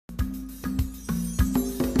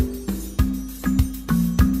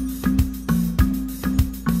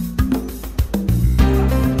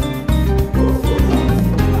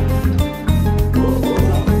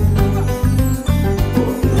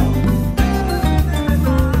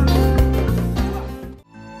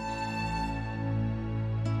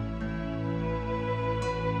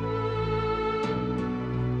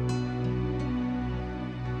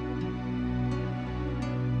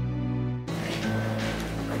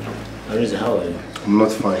Arinze, how are you? I'm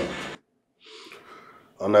not fine.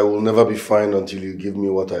 And I will never be fine until you give me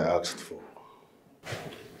what I asked for.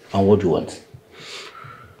 And what do you want?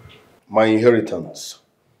 My inheritance.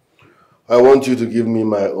 I want you to give me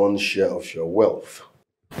my own share of your wealth.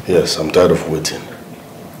 Yes, I'm tired of waiting.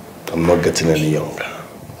 I'm not getting any younger.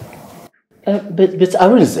 But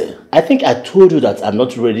Arinze, I think I told you that I'm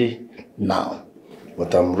not ready now.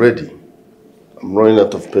 But I'm ready. I'm running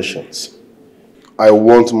out of patience. I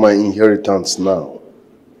want my inheritance now.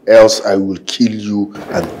 Else I will kill you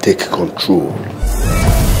and take control.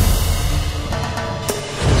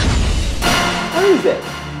 Arinze,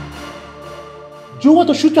 do you want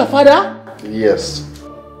to shoot your father? Yes.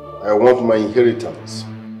 I want my inheritance.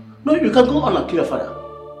 No, you can go on and kill your father.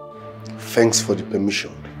 Thanks for the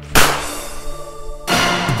permission.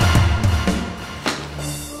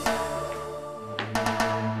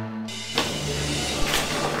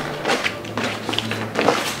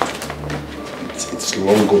 It's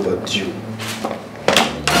long overdue.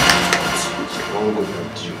 It's long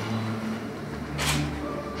overdue.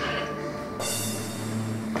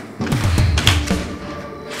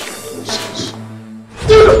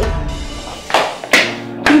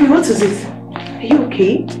 Baby, what is it? Are you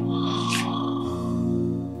okay?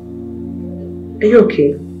 Are you okay?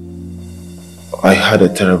 I had a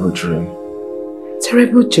terrible dream.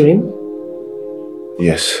 Terrible dream?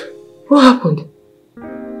 Yes. What happened?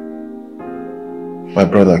 My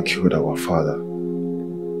brother killed our father.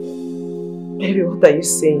 Baby, what are you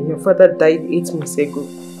saying? Your father died 8 months ago.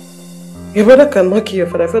 Your brother cannot kill your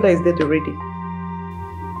father. Your father is dead already.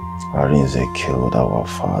 Arinze killed our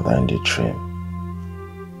father in the dream.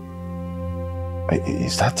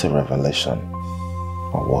 Is that a revelation?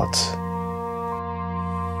 Or what?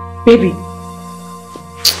 Baby,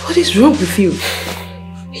 what is wrong with you?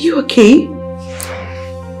 Are you okay?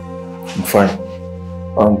 I'm fine.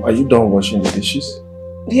 Are you done washing the dishes?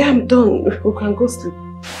 Yeah, I'm done. We can go sleep.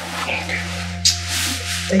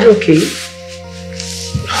 Are you okay?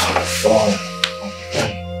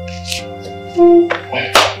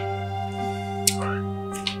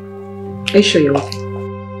 Are you sure you're okay?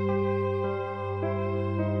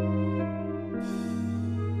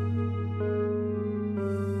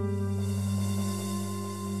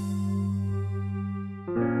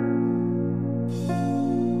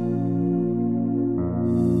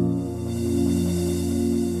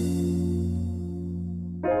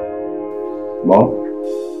 Mom?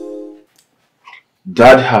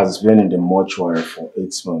 Dad has been in the mortuary for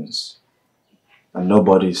 8 months. And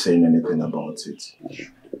nobody is saying anything about it.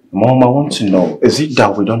 Mom, I want to know, is it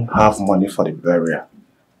that we don't have money for the burial?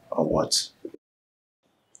 Or what?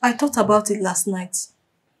 I thought about it last night.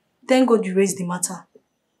 Thank God you raised the matter.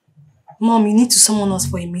 Mom, you need to summon us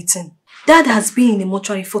for a meeting. Dad has been in the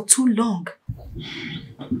mortuary for too long.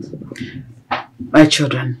 My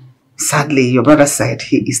children, sadly, your brother said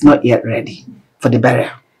he is not yet ready for the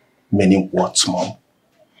burial. Meaning what, Mom?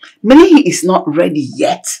 Meaning he is not ready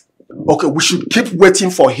yet. Okay, we should keep waiting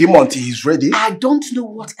for him until he's ready. I don't know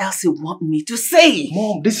what else you want me to say.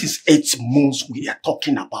 Mom, this is 8 months we are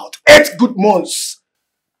talking about. 8 good months.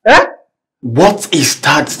 Eh? What is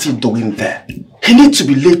Dad still doing there? He needs to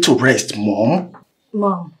be laid to rest, Mom.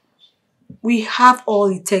 Mom, we have all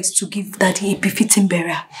it takes to give Daddy a befitting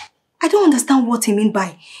burial. I don't understand what he means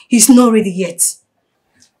by he's not ready yet.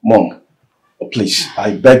 Mom, please,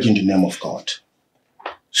 I beg in the name of God,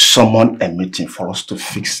 summon a meeting for us to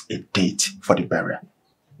fix a date for the burial.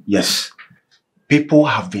 Yes, people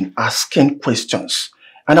have been asking questions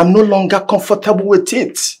and I'm no longer comfortable with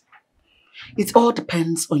it. It all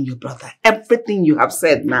depends on your brother. Everything you have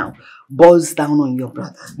said now boils down on your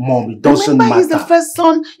brother. Mom, it doesn't Remember, matter. He's the first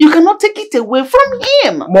son. You cannot take it away from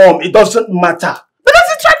him. Mom, it doesn't matter. But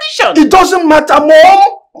that's a tradition. It doesn't matter,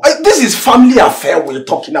 Mom. This is family affair we're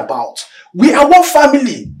talking about. We are one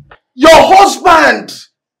family. Your husband.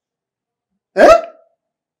 Eh?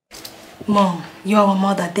 Mom, you are our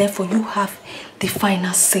mother, therefore you have the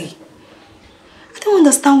final say. I don't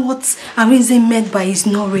understand what Arinze meant by he's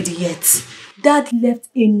not ready yet. Dad left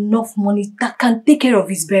enough money that can take care of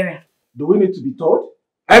his burial. Do we need to be told?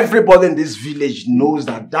 Everybody in this village knows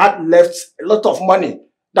that Dad left a lot of money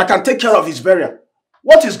that can take care of his burial.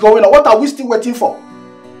 What is going on? What are we still waiting for?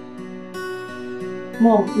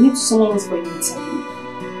 Mom, you need to summon us for a meeting.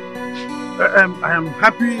 I am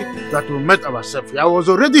happy that we met ourselves. I was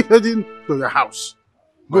already heading to your house.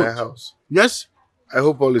 Good. My house? Yes? I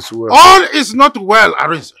hope all is well. All is not well,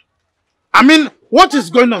 Arinze. I mean, what is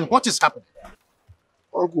going on? What is happening?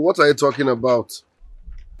 Uncle, what are you talking about?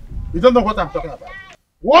 You don't know what I'm talking about.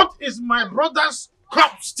 What is my brother's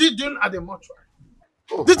corpse still doing at the mortuary?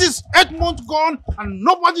 Oh. This is 8 months gone and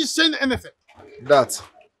nobody's saying anything. That?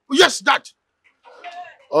 Yes, that.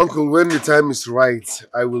 Uncle, when the time is right,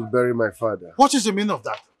 I will bury my father. What is the meaning of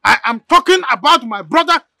that? I am talking about my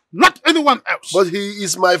brother, not anyone else. But he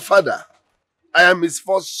is my father. I am his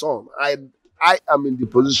first son. I am in the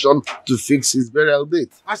position to fix his burial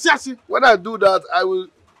date. I see. When I do that, I will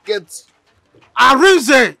get...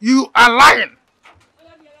 Arinze, you are lying.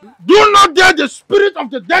 Do not dare the spirit of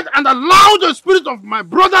the dead and allow the spirit of my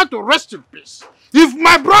brother to rest in peace. If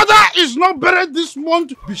my brother is not buried this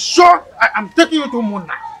month, be sure I am taking you to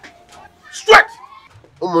Umunna. Straight!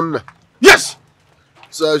 Umunna? Yes!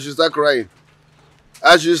 So I should start crying.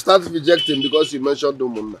 I should start rejecting because you mentioned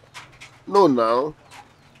Umunna. No, now.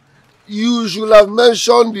 You should have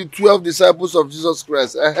mentioned the 12 disciples of Jesus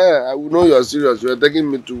Christ. I will know you are serious. You are taking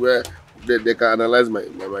me to where they can analyze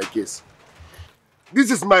my case.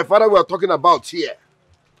 This is my father we are talking about here.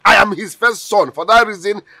 I am his first son. For that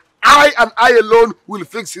reason, I and I alone will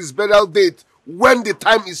fix his burial date when the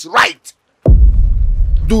time is right.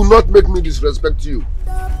 Do not make me disrespect you.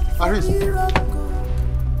 Arinze.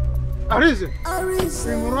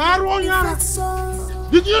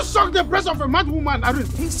 Did you suck the breast of a mad woman,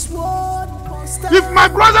 Arinze? If my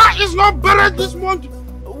brother is not buried this month,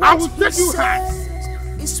 I will take you high.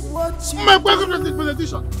 My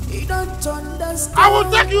benediction. I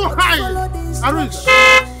will take you high, Arinze.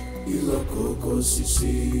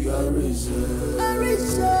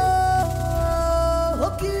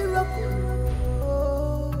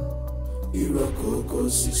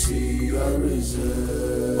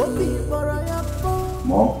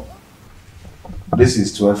 Mom, this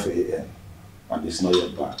is 12 a.m. and it's not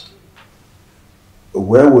yet back.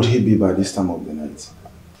 Where would he be by this time of the night?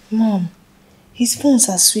 Mom, his phones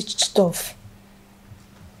are switched off.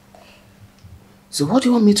 So what do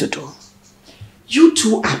you want me to do? You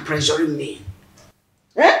two are pressuring me.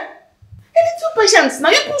 Eh? Any two patients, now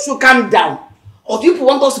you people should calm down. Or do you people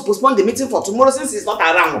want us to postpone the meeting for tomorrow since he's not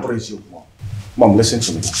around? Mom. Mom, listen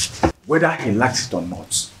to me. Whether he likes it or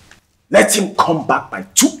not, let him come back by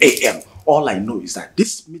 2 a.m. All I know is that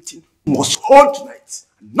this meeting must hold tonight.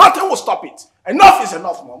 Nothing will stop it. Enough is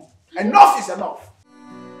enough, Mom. Enough is enough.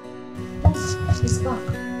 He's back.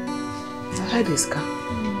 I heard his car.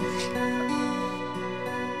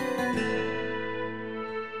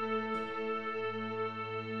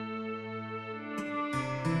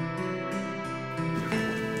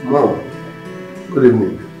 Mom, good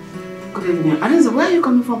evening. Good evening. Arinze, where are you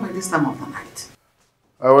coming from by this time of the night?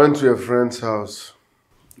 I went to a friend's house.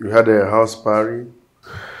 We had a house party.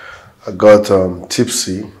 I got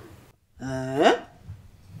tipsy.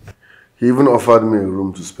 He even offered me a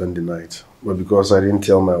room to spend the night. But because I didn't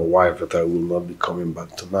tell my wife that I will not be coming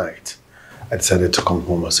back tonight, I decided to come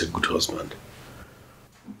home as a good husband.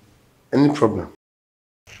 Any problem?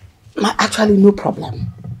 Actually, no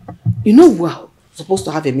problem. You know we're supposed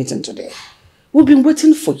to have a meeting today. We've been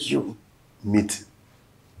waiting for you. Meeting?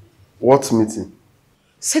 What meeting?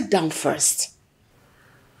 Sit down first.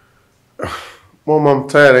 Mom, I'm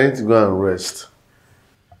tired. I need to go and rest.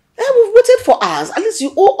 We've waited for hours. At least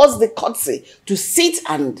you owe us the courtesy to sit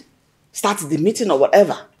and start the meeting or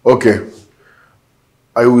whatever. Okay.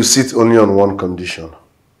 I will sit only on one condition.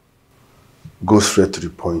 Go straight to the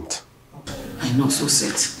point. I know, so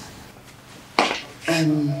sit.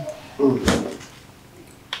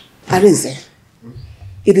 Arinze,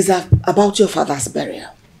 it is about your father's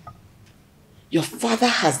burial. Your father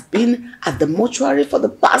has been at the mortuary for the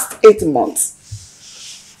past 8 months.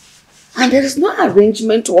 And there is no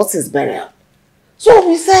arrangement towards his burial. So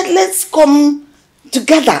we said, let's come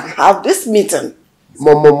together, have this meeting.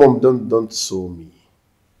 Mom, don't sue me.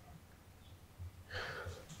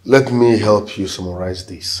 Let me help you summarize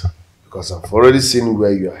this, because I've already seen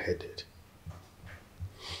where you are headed.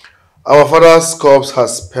 Our father's corpse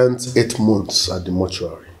has spent 8 months at the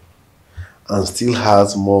mortuary and still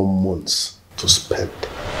has more months to spend.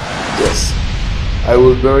 Yes, I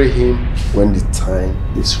will bury him when the time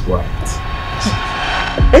is right.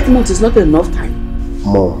 8 months is not enough time.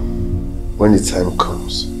 Mom, when the time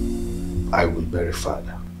comes, I will bury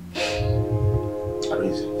father.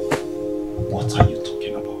 Arinze, what are you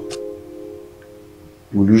talking about?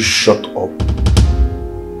 Will you shut up?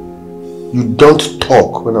 You don't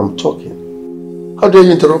talk when I'm talking. How dare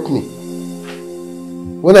you interrupt me?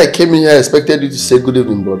 When I came in here, I expected you to say good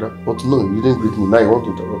evening, brother. But no, you didn't greet me. Now you want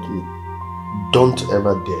to interrupt me. Don't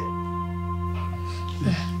ever dare.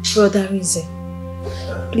 Brother Arinze,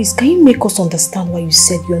 please, can you make us understand why you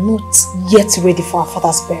said you're not yet ready for our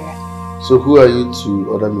father's burial? So who are you to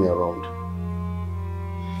order me around?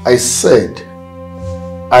 I said,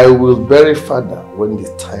 I will bury father when the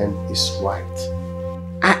time is right.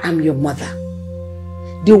 I am your mother,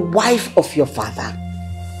 the wife of your father.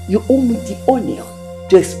 You owe me the onion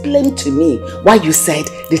to explain to me why you said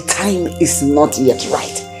the time is not yet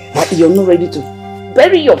right. That you're not ready to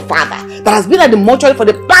bury your father that has been at the mortuary for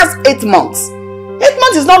the past 8 months. 8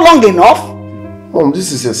 months is not long enough. Mom,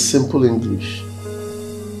 this is a simple English.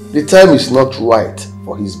 The time is not right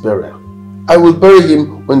for his burial. I will bury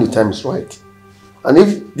him when the time is right. And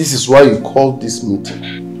if this is why you called this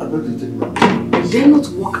meeting, I beg you take my place. Dare not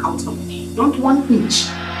walk out on me. Not 1 inch.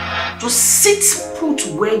 Just sit put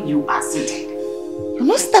where you are seated. You're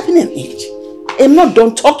not stepping an inch. I'm not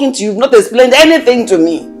done talking to you. You've not explained anything to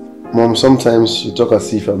me. Mom, sometimes you talk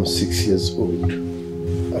as if I'm 6 years old.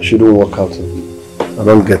 I shouldn't walk out on you. I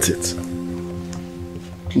don't get it.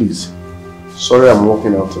 Please. Sorry I'm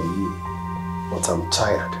walking out on you. But I'm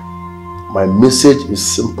tired. My message is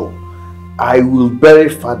simple. I will bury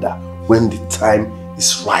father when the time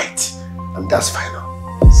is right. And that's final.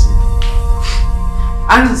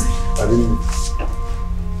 I didn't.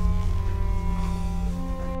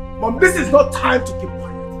 Mom, this is not time to keep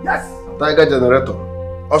quiet. Yes. Tiger generator.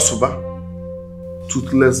 Osuba.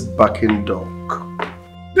 Toothless backing dog.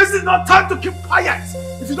 This is not time to keep quiet.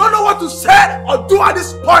 If you don't know what to say or do at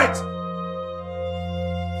this point,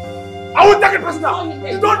 I will take it personal.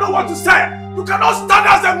 You don't know what to say. You cannot stand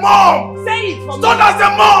as a mom. Say it for me. Stand as a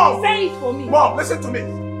mom. Say it for me. Mom, listen to me.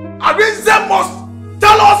 Arinze must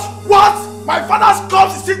tell us what my father's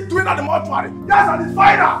corpse is still doing at the mortuary. Yes, and it's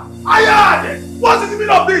final. I heard it. What is the meaning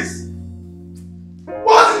of this?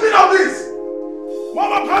 What is the meaning of this?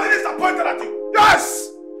 Mom, I'm highly disappointed at you. Yes!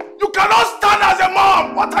 You cannot stand as a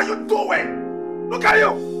mom. What are you doing? Look at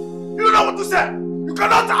you. You don't know what to say. You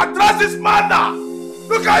cannot address this man now.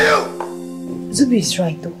 Look at you. Zubby is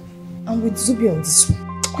right though. I'm with Zubby on this one.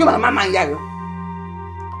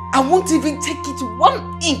 I won't even take it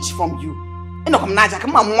 1 inch from you. Are you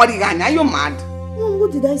mad? Mom,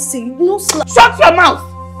 what did I say? No slap. Shut your mouth!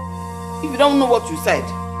 If you don't know what you said.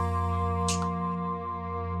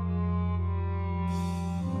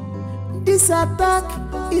 This attack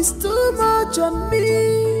is too much on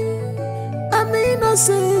me. I'm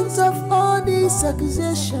innocent of all these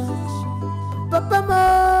accusations. Papa,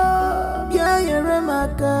 Mom, yeah,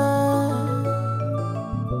 Remaka.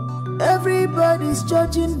 Everybody's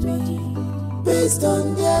judging me based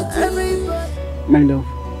on their everybody. My love,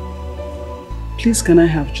 please can I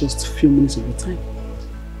have just a few minutes of your time?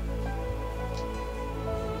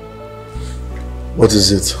 What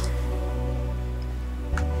is it?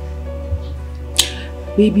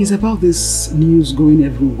 Baby, it's about this news going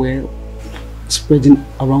everywhere, spreading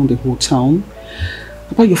around the whole town,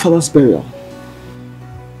 about your father's burial.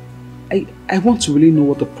 I want to really know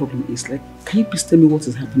what the problem is. Like, can you please tell me what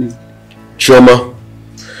is happening? Chioma.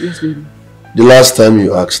 Yes, baby. The last time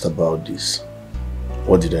you asked about this,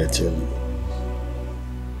 what did I tell you?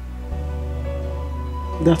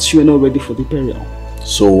 That you are not ready for the burial.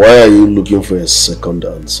 So why are you looking for a second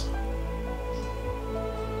answer?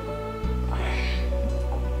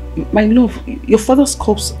 My love, your father's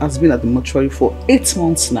corpse has been at the mortuary for 8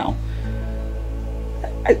 months now.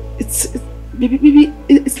 Baby,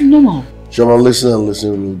 it's normal. Chioma, listen and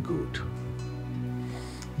listen real good.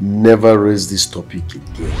 Never raise this topic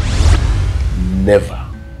again. Never.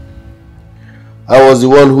 I was the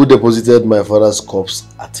one who deposited my father's corpse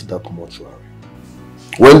at that mortuary.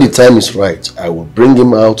 When the time is right, I will bring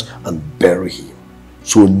him out and bury him.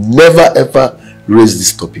 So never ever raise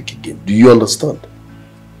this topic again. Do you understand?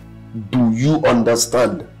 Do you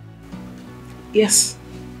understand? Yes.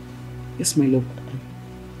 Yes, my love.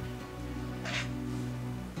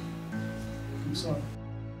 I'm sorry.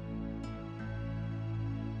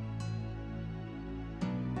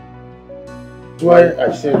 That's why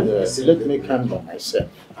I said, let me calm down myself.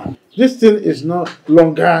 This thing is no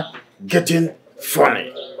longer getting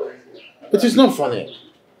funny. It is not funny.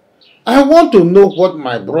 I want to know what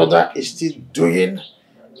my brother is still doing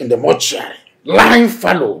in the mortuary. Lying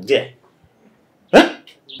fallow there. Huh?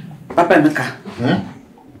 Papa Emeka,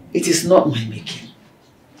 it is not my making.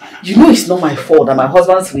 You know it's not my fault that my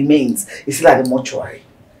husband's remains is still at the mortuary.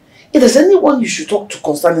 If there's anyone you should talk to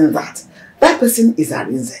concerning that, that person is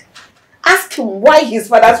Arinze. Ask him why his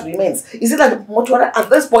father's remains is still at the mortuary at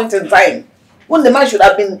this point in time, when the man should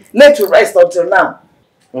have been laid to rest until now.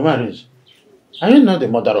 Mama Arinze, are you not the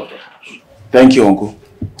mother of the house? Thank you, Uncle.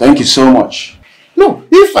 Thank you so much. No,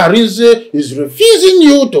 if Arinze is refusing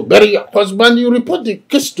you to bury your husband, you report the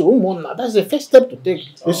case to Umona. That's the first step to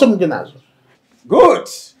take. There's something else. Good.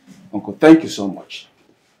 Uncle, thank you so much.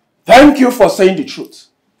 Thank you for saying the truth.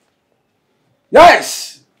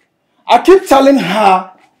 Yes, I keep telling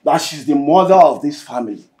her that she's the mother of this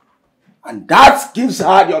family. And that gives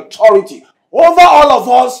her the authority over all of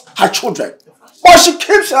us, her children. But she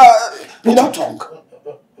keeps Put your tongue.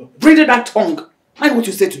 Breathe that tongue. Mind what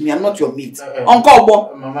you say to me, I'm not your mate. Uncle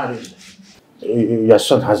Obo. Mama, your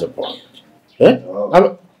son has a point. Eh?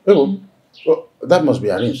 That must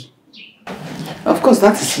be arranged. Of course,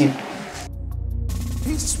 that is him.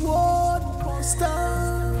 His word must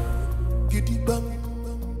stand.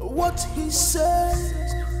 What he says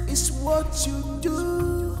is what you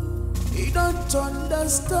do. He don't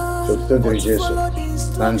understand. So tell the Jason,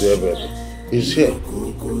 he's here.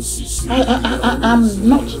 I'm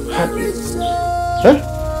not happy. Huh?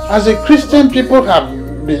 As a Christian, people have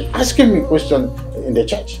been asking me questions in the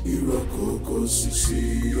church.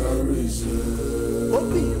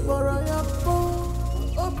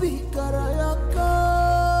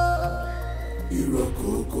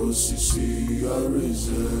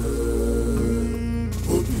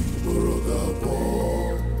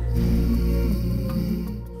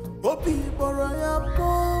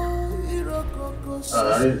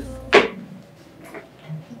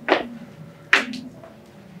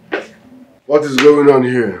 What is going on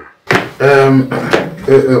here?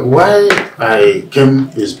 Why I came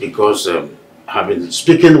is because I've been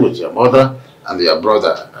speaking with your mother and your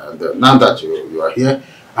brother. And now that you are here,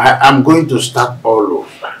 I'm going to start all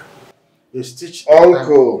over.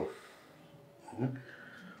 Uncle,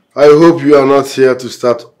 I hope you are not here to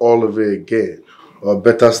start all over again. Or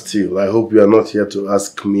better still, I hope you are not here to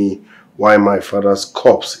ask me why my father's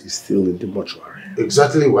corpse is still in the mortuary.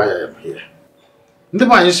 Exactly why I am here. The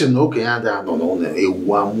man is in okay, and I am an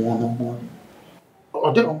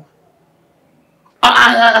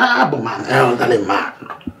elderly man,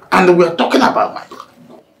 and we are talking about my brother.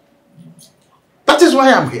 That is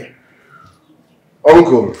why I'm here.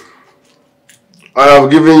 Uncle, I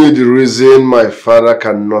have given you the reason my father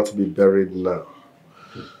cannot be buried now.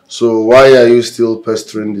 So why are you still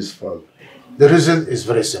pestering this family? The reason is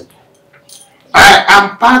very simple. I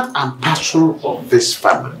am part and parcel of this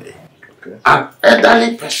family. Okay. An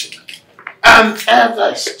elderly person. And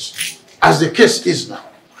elders, as the case is now.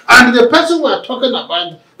 And the person we are talking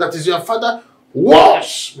about, that is your father,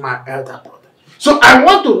 was my elder brother. So I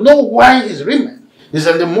want to know why his remains is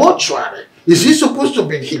in the mortuary. Is he supposed to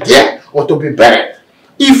be there or to be buried?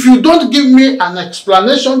 If you don't give me an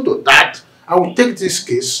explanation to that, I will take this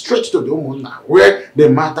case straight to the Umunna, where the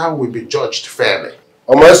matter will be judged fairly.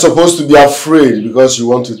 Am I supposed to be afraid because you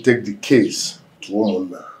want to take the case to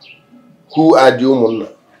Umunna? Who are the Umunna?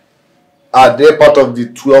 Are they part of the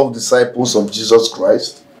 12 disciples of Jesus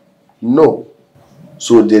Christ? No.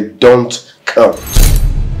 So they don't count.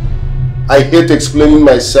 I hate explaining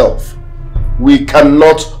myself. We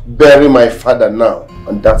cannot bury my father now,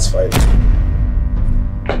 and that's fine.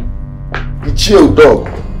 Chill, dog.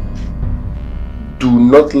 Do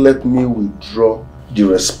not let me withdraw the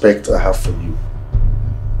respect I have for you.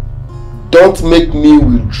 Don't make me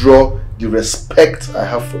withdraw the respect I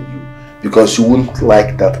have for you because you won't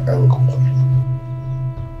like that angle.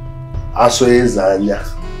 Asoe Zanya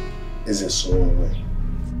is a soul way.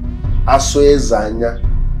 Asoe Zanya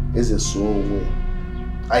is a soul way.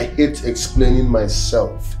 I hate explaining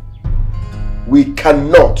myself. We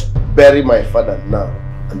cannot bury my father now,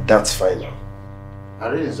 and that's final.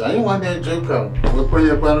 Ariz, I want to joke. We put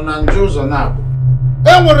your pen on Jews or now.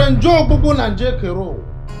 I want to joke and Jekero.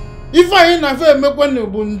 If I ain't a fair make one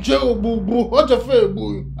of Joe Boo, what a fair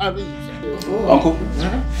boy. Uncle,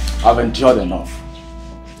 I've endured enough.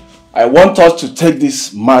 I want us to take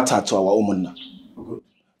this matter to our Umunna.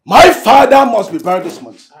 My father must be buried this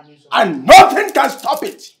month, and nothing can stop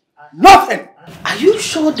it. Nothing. Are you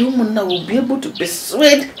sure the Umunna will be able to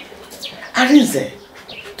persuade Arinze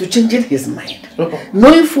to change his mind,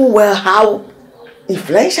 knowing full well how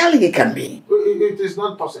influential he can be? It is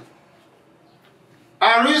not possible.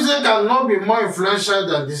 Arinze cannot be more influential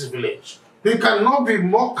than this village. He cannot be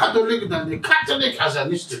more Catholic than the Catholic as an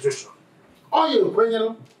institution. Oh, you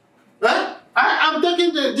I am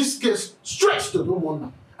taking this case straight to the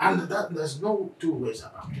Umunna, and there's no two ways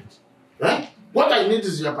about it. What I need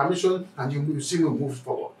is your permission, and you will see me move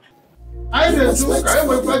forward. I cannot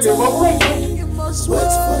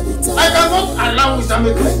allow it. I'm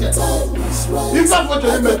a Christian. If not what you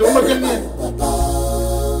meant,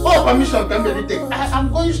 oh, permission can be taken. I'm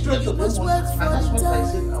going straight to the Umunna, and that's what I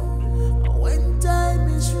say now. When time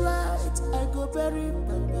is right, I go bury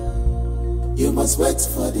Papa. You must wait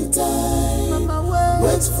for the time. Mama,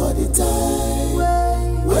 wait for the time.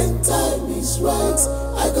 When time is right,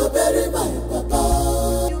 I go bury my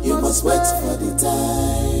Papa. You must wait for the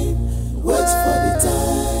time. Wait for the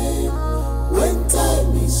time. When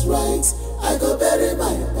time is right, I go bury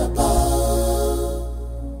my Papa.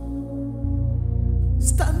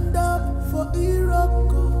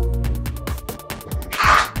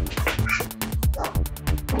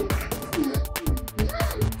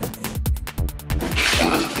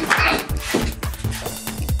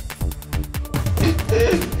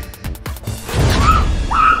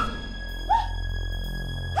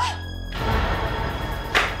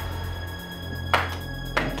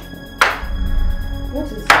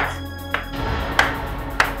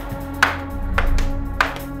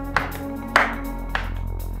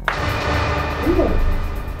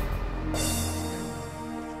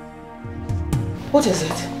 What is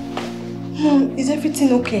it? Mom, is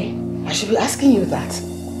everything okay? I should be asking you that.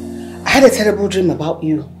 I had a terrible dream about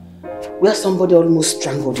you, where somebody almost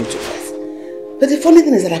strangled you to death. But the funny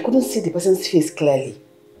thing is that I couldn't see the person's face clearly.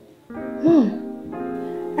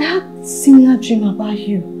 Mom, I had a similar dream about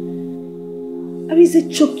you.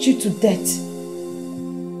 Arinze choked you to death.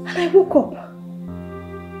 And I woke up.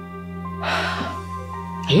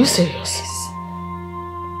 Are you serious?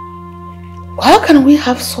 How can we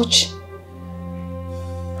have such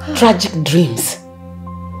tragic dreams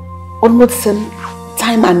almost the same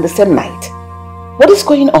time and the same night? What is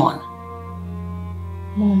going on?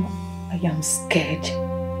 Mom, I am scared.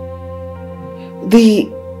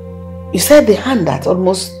 You said the hand that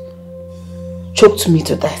almost choked me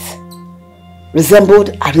to death resembled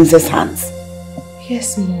Arinze's hands.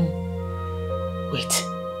 Yes, Mom. Wait,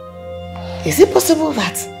 is it possible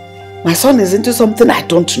that my son is into something I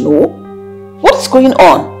don't know? What is going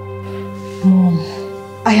on? Mom,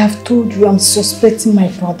 I have told you I'm suspecting my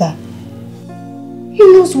brother. He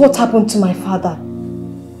knows what happened to my father.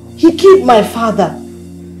 He killed my father.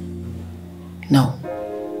 No.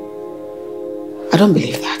 I don't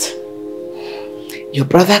believe that. Your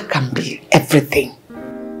brother can be everything,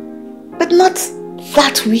 but not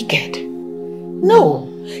that wicked. No.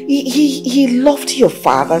 He loved your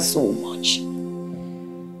father so much.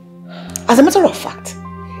 As a matter of fact,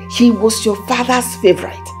 he was your father's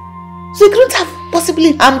favorite. So he couldn't have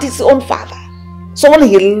possibly harmed his own father. Someone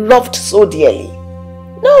he loved so dearly.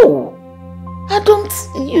 No. I don't...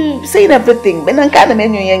 You saying everything.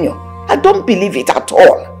 I don't believe it at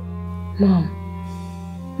all. Mom,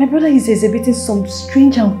 my brother is exhibiting some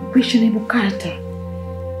strange and questionable character.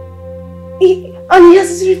 He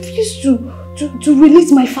has refused to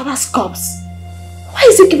release my father's corpse. Why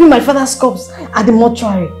is he keeping my father's corpse at the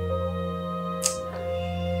mortuary?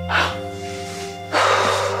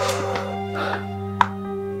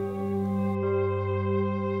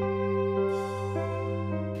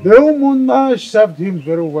 The Umuna served him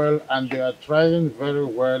very well, and they are trying very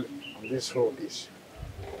well on this whole issue.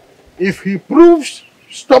 If he proves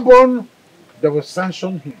stubborn, they will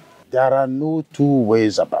sanction him. There are no two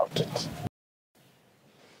ways about it.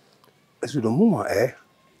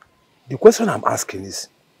 The question I'm asking is,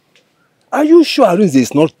 are you sure Arinze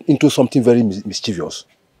is not into something very mischievous?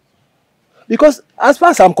 Because as far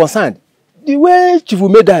as I'm concerned, the way Chief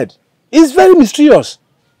Ume died is very mysterious.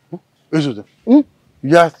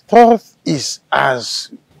 Your thought is as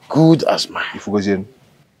good as mine.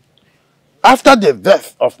 After the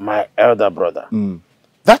death of my elder brother,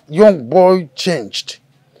 that young boy changed.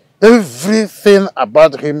 Everything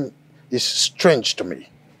about him is strange to me.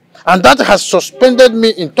 And that has suspended me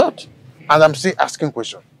in thought. And I'm still asking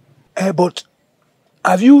questions. But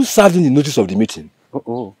have you served in the notice of the meeting?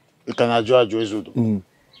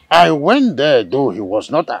 I went there, though he was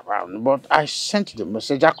not around, but I sent the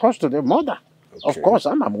message across to the mother. Okay. Of course,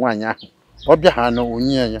 I'm a Mwanya.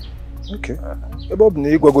 Okay. About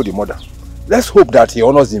the mother. Let's hope that he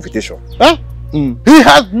honors the invitation. Huh? He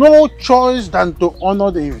had no choice than to honor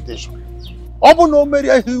the invitation. He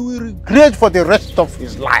will regret for the rest of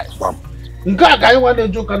his life.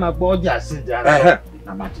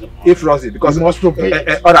 If lost it, because he must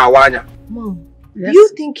pay. Mom, yes? Do you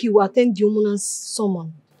think he will attend the Umuna's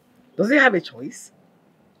summon? Does he have a choice?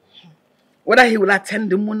 Whether he will attend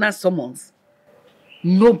the Umuna's summons?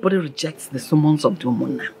 Nobody rejects the summons of the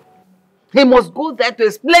Umuna. He must go there to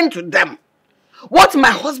explain to them what my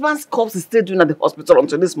husband's corpse is still doing at the hospital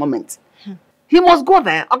until this moment. He must go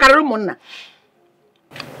there.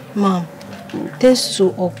 Mom, thanks to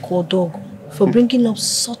Okodog for bringing up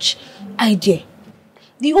such idea.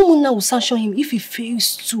 The Umuna will sanction him if he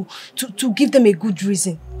fails to give them a good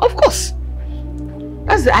reason. Of course.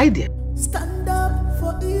 That's the idea. Stand up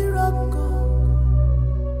for Iroko.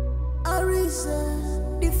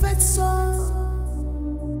 Arinze, defensor.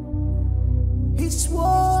 His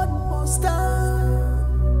word must stand.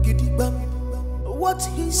 What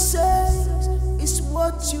he says is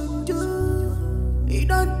what you do. You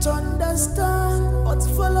don't understand, but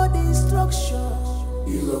follow the instructions.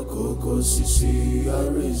 Iroko, Sisi,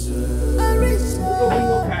 Arinze.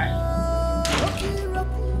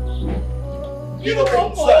 You guys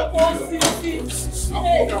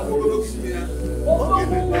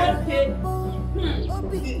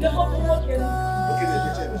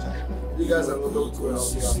are not up to well.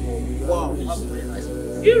 Wow, that's very nice.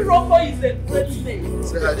 Iroko is a great name.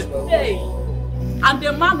 Say hi to my Hey, and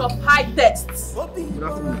a man of high tastes. Good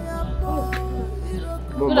afternoon.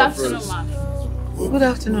 Good afternoon, ma. Good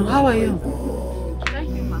afternoon. How are you? Thank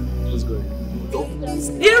you, ma. What's going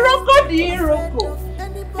Iroko the Iroko.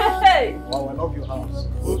 Hey. Wow, I love your house.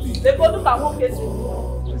 They go look at one case.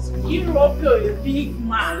 Iroko, a big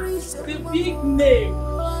man, the big name.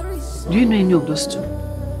 Do you know any of those two?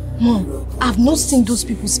 Mom, I've not seen those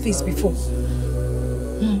people's face before.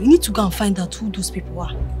 Mom, you need to go and find out who those people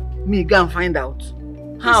are. Me, go and find out.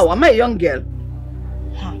 How? Am I a young girl?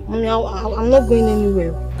 Mommy, I'm not going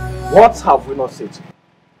anywhere. What have we not said?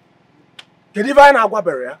 The divine Agua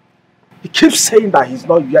burial. He keeps saying that he's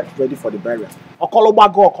not yet ready for the burial.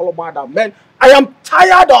 Okolobago, Okolobada. Man, I am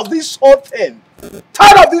tired of this whole thing.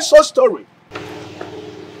 Tired of this whole story.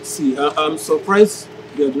 See, I'm surprised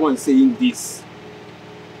you're the one saying this.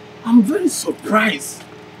 I'm very surprised.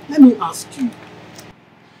 Let me ask you.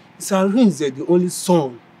 Is Arinze the only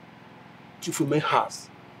son Chifume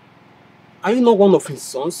has? Are you not one of his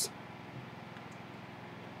sons?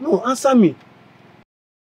 No, answer me.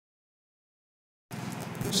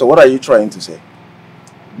 So what are you trying to say?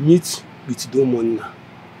 Meet with Domona.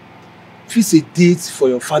 Fix a date for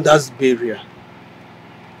your father's burial.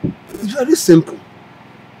 It's very simple.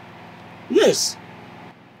 Yes.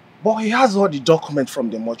 But he has all the documents from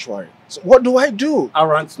the mortuary. So what do I do?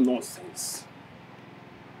 Arrant nonsense.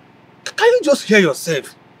 Can you just hear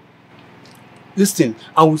yourself? Listen,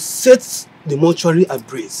 I will set the mortuary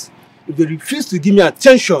ablaze if they refuse to give me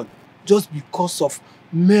attention just because of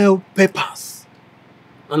mail papers.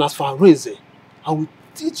 And as for Arinze, I will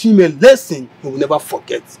teach him a lesson he will never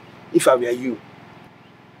forget if I were you.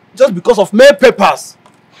 Just because of mail papers.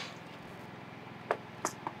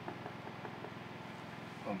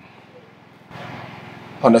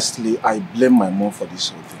 Honestly, I blame my mom for this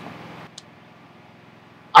whole thing.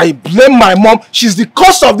 I blame my mom. She's the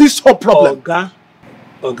cause of this whole problem.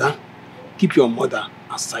 Oga, keep your mother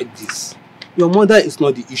aside this. Your mother is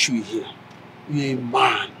not the issue here. You're a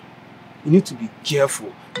man. You need to be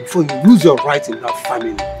careful before you lose your right in that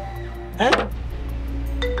family. Eh?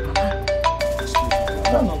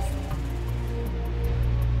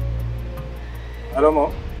 Hello,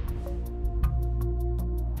 Mom.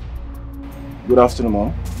 Good afternoon,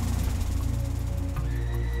 Mom.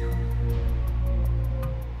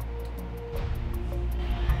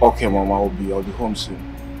 Okay, Mom, I'll be home soon.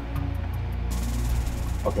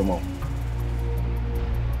 Okay, Mom.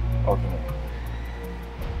 Okay, Mom.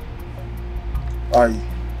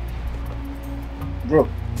 Bro,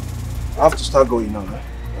 I have to start going now, eh?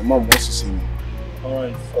 My mom wants to see me.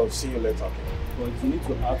 Alright. I'll see you later. But you need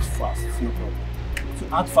to act fast. No problem. To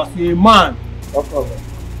act fast, you're a man. No problem.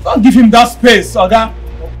 Don't give him that space, Oga.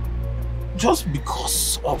 Just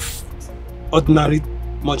because of ordinary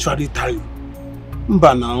mortuary time.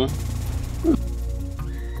 Mba now.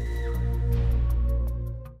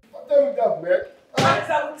 What time is that, man?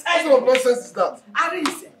 What sort of nonsense is that?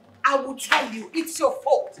 Arinze, I will tell you, it's your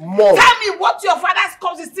fault. Mom. Tell me what your father's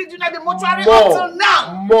corpse is still doing at the mortuary Mom. until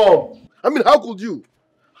now. Mom. I mean, how could you?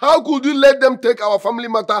 How could you let them take our family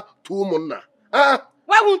matter to Umunna? Huh?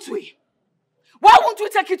 Why won't we? Why won't we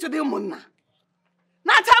take it to the Umunna?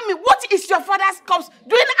 Now tell me, what is your father's corpse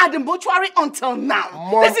doing at the mortuary until now?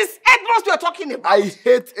 Mom, this is 8 months we are talking about. I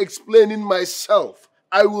hate explaining myself.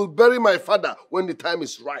 I will bury my father when the time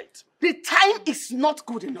is right. The time is not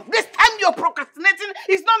good enough. This time you're procrastinating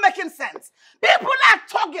is not making sense. People are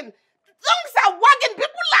talking. Things are wagging.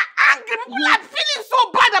 People are angry. People are feeling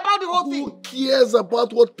so bad about the whole thing. Who cares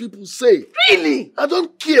about what people say? Really? I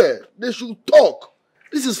don't care. They should talk.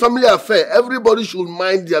 This is family affair. Everybody should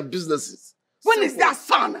mind their businesses. When is their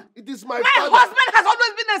son? It is my My father. husband has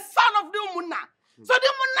always been a son of the Umunna. So the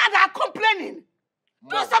Umunna that are complaining.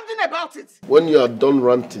 Do something about it. When you are done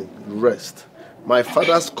ranting, rest. My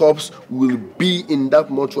father's corpse will be in that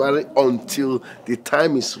mortuary until the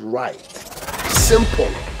time is right. Simple.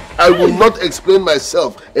 I will not explain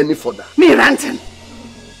myself any further. Me ranting?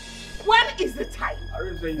 When is the time?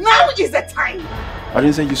 Now is the time.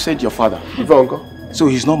 Arinze, you said your father. Uncle. So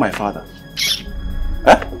he's not my father.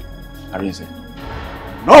 Eh? Arinze,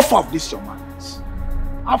 enough of this, your madness.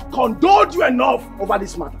 I've condoled you enough over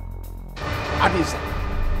this matter. Arinze,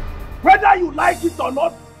 whether you like it or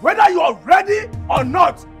not, whether you are ready or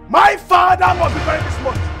not, my father must be buried this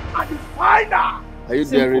month. And the final. Are you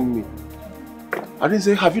daring me?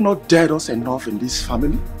 Arinze, have you not dared us enough in this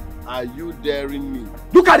family? Are you daring me?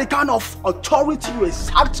 Look at the kind of authority you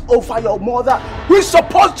exert over your mother, who is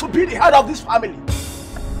supposed to be the head of this family.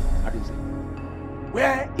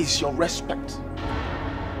 Where is your respect?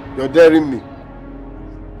 You're daring me.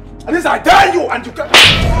 At least I dare you and you can...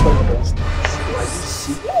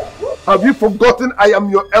 Have you forgotten I am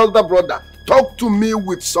your elder brother? Talk to me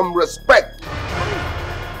with some respect.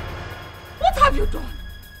 What have you done?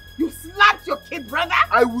 You slapped your kid brother?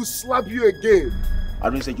 I will slap you again.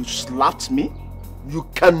 Arinze, you slapped me? You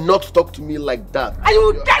cannot talk to me like that. And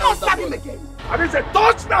you dare not slap him again. Arinze,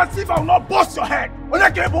 touch me and see if I will not bust your head.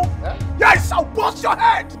 Onyekebo? Yes, I'll bust your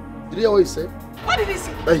head. Did you hear what he said? What did he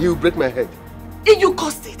say? That he will break my head. And you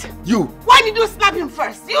caused it. You. Why did you slap him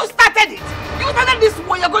first? You started it. You started this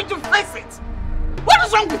war, you're going to face it. What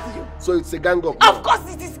is wrong with you? So it's a gang up. Of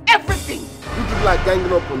course it is everything. You people are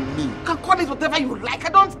ganging up on me. You can call it whatever you like, I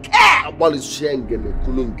don't care.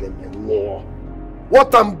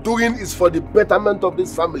 What I'm doing is for the betterment of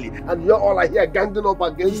this family, and you're all here ganging up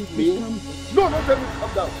against me. No, don't tell me to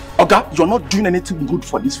calm down. Oga, you're not doing anything good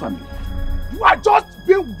for this family. You are just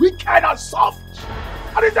being wicked and soft.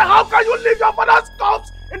 And he said, how can you leave your father's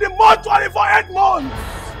corpse in the mortuary for 8 months?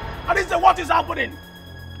 And he said, what is happening?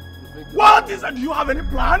 What is it? Do you have any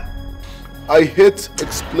plan? I hate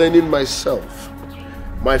explaining myself.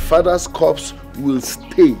 My father's corpse will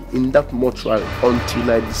stay in that mortuary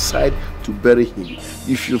until I decide to bury him.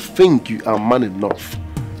 If you think you are man enough,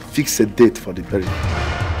 fix a date for the burial.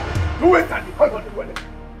 Do it and you cannot do anything.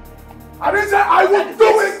 And he said, I will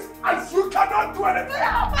do it and you cannot do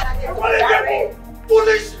anything.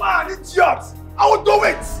 Foolish man, idiot! I will do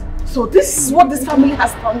it! So this is what this family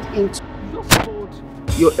has turned into. You told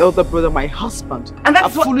your elder brother, my husband, and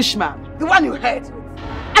that's a foolish man. The one you heard.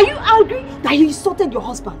 Are you angry that you insulted your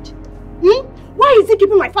husband? Why is he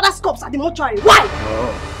keeping my father's corpse at the mortuary? Why?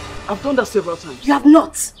 Oh, I've done that several times. You have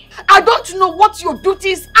not. I don't know what your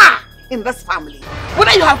duties are in this family.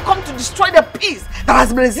 Whether you have come to destroy the peace that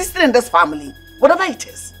has been existing in this family. Whatever it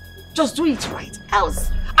is, just do it right. Else,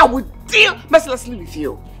 I will deal mercilessly with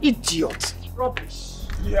you. Idiot. Rubbish.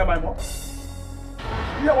 Did you hear my mom? Did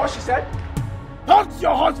you hear what she said? Talk to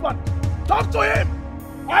your husband. Talk to him.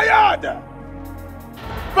 I heard.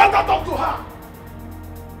 Better talk to her.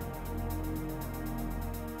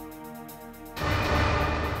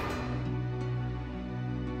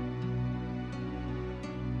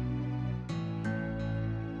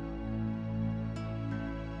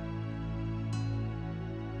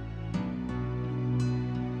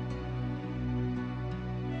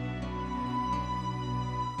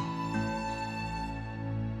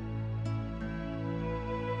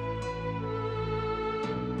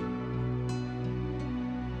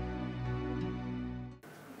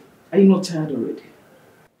 Are you not tired already?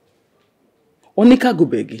 Onika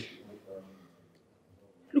Gubegi,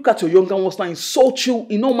 look at your younger ones now insult you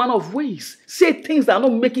in all manner of ways. Say things that are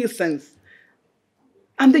not making sense.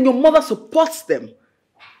 And then your mother supports them.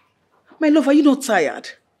 My love, are you not tired?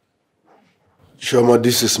 Chioma,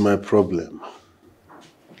 this is my problem.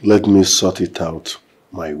 Let me sort it out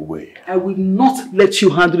my way. I will not let you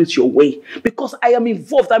handle it your way because I am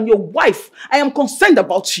involved. I'm your wife. I am concerned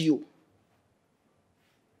about you.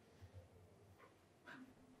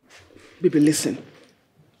 Baby, listen.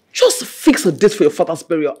 Just fix a date for your father's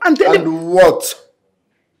burial and then... And what?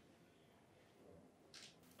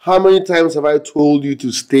 How many times have I told you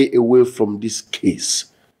to stay away from this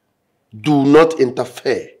case? Do not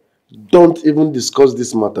interfere. Don't even discuss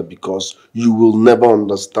this matter because you will never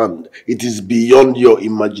understand. It is beyond your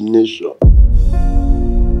imagination.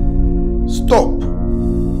 Stop.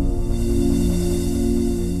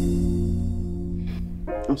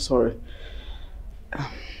 I'm sorry.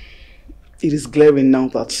 It is glaring now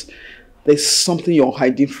that there's something you're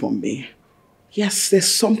hiding from me. Yes, there's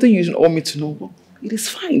something you don't want me to know, but it is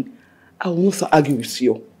fine. I will not argue with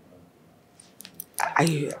you.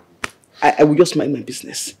 I will just mind my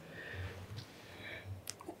business.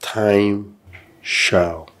 Time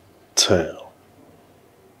shall tell.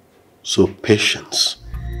 So patience.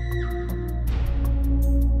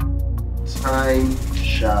 Time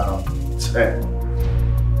shall tell.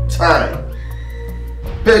 Time.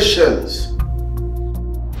 Patience.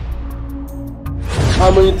 How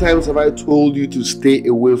many times have I told you to stay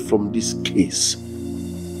away from this case?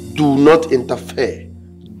 Do not interfere.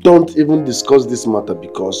 Don't even discuss this matter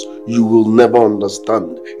because you will never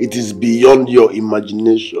understand. It is beyond your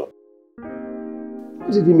imagination.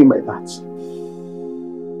 What did he mean by that?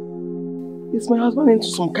 Is my husband into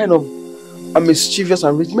some kind of a mischievous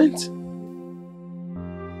arrangement?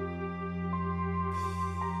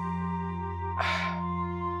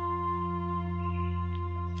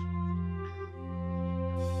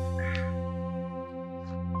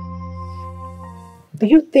 Do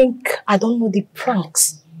you think I don't know the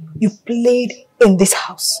pranks you played in this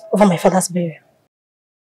house over my father's burial?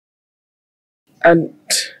 And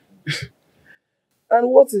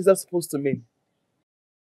what is that supposed to mean?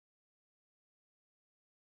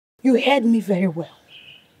 You heard me very well.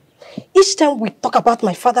 Each time we talk about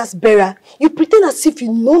my father's burial, you pretend as if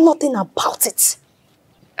you know nothing about it.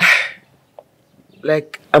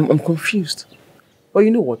 Like, I'm confused. But you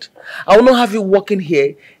know what? I will not have you walking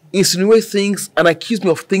here, insinuate things and accuse me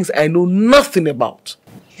of things I know nothing about.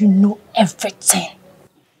 You know everything.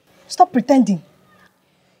 Stop pretending.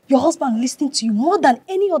 Your husband listening to you more than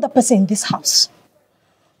any other person in this house.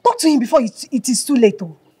 Talk to him before it is too late.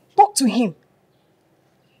 Oh. Talk to him.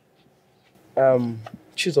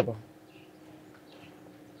 Chizoba,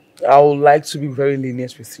 I would like to be very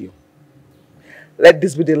lenient with you. Let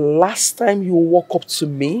this be the last time you walk up to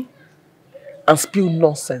me and spill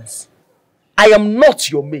nonsense. I am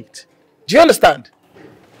not your mate. Do you understand?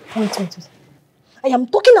 Wait. I am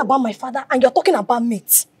talking about my father and you're talking about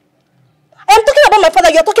mate. I am talking about my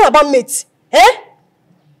father, you're talking about mate. Eh?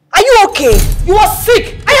 Are you okay? You are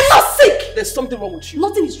sick! I am not sick! There's something wrong with you.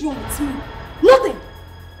 Nothing is wrong with me. Nothing.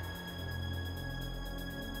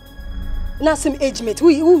 Now some age mate.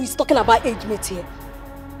 Who is talking about age mate here?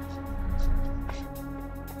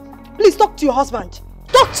 Please talk to your husband.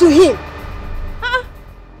 Talk to him.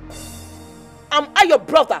 Am I your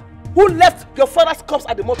brother who left your father's corpse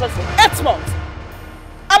at the mortuary for 8 months?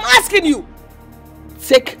 I'm asking you.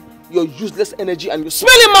 Take your useless energy and your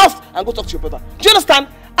smelly mouth and go talk to your brother. Do you understand?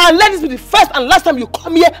 And let this be the first and last time you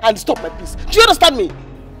come here and disturb my peace. Do you understand me?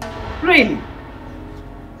 Really?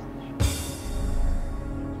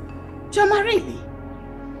 Choma, really?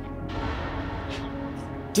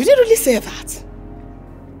 Did you really say that?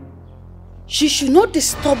 She should not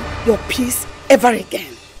disturb your peace ever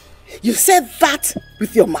again. You said that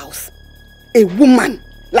with your mouth. A woman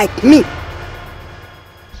like me,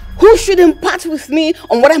 who should impart with me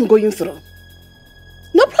on what I'm going through.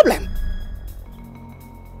 No problem.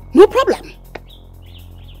 No problem.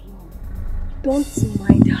 Don't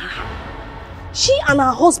mind her. She and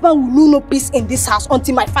her husband will know no peace in this house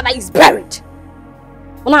until my father is buried.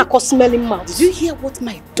 When I call smelling mouth. Did you hear what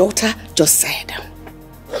my daughter just said?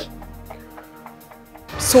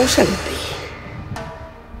 So shall it be.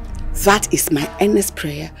 That is my earnest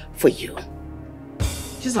prayer for you.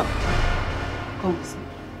 She's up. Come with me.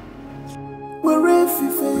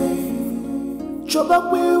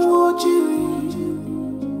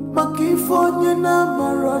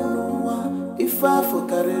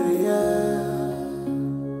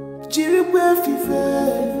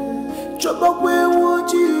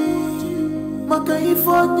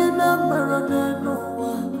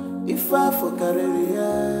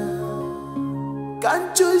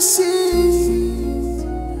 Can't you see?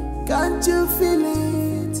 Can't you feel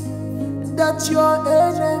it? That your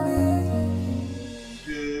enemy.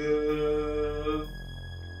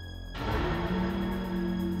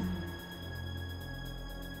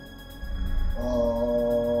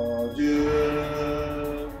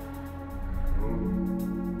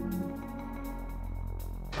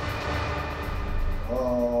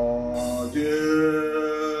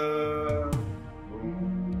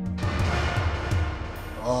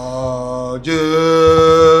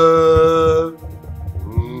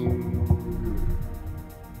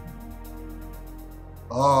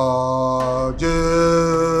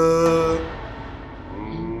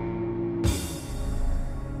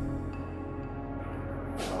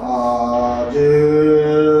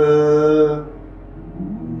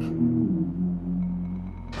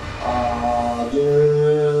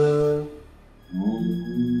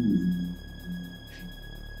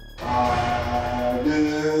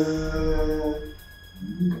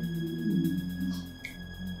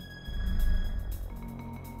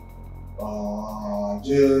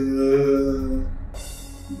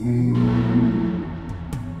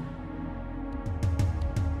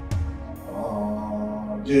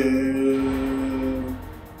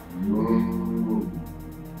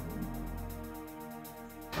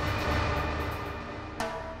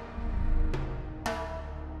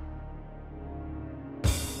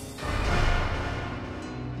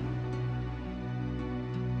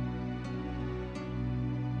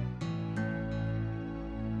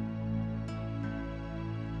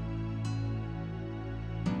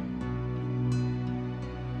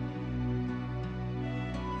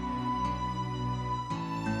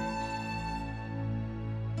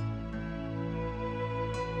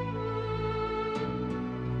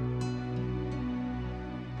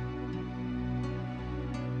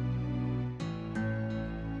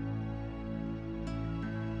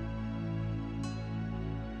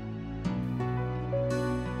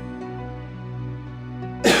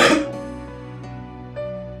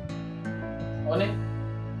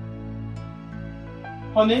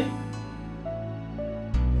 Honey?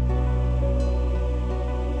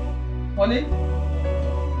 Honey?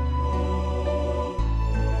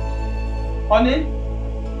 Honey?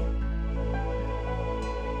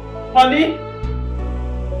 Honey?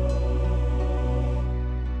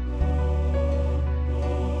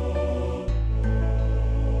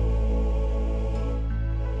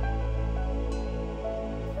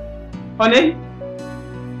 Honey?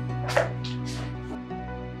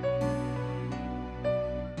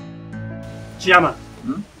 Chairman,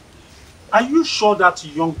 are you sure that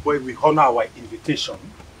young boy will honor our invitation?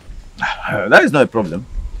 That is not a problem.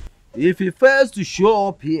 If he fails to show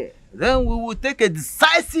up here, then we will take a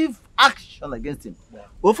decisive action against him.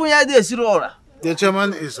 The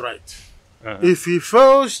chairman is right. If he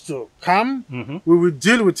fails to come, we will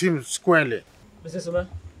deal with him squarely. Mr. Suma,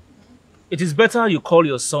 it is better you call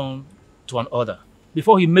your son to an order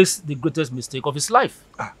before he makes the greatest mistake of his life.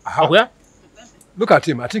 Where? Look at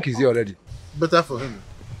him. I think he's here already. Better for him.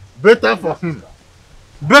 Better for him.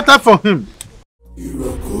 Better for him.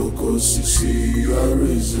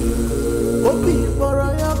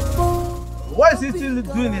 What is he still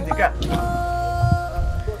doing in the car?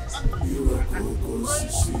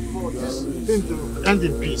 Him to end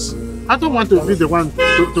in peace. I don't want to be the one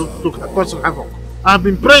to cause havoc. I've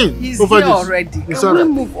been praying He's over here this. already. It's Can all we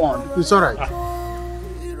right. move on? It's all right.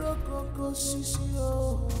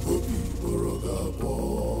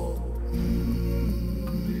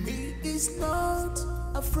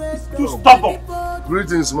 Too stubborn.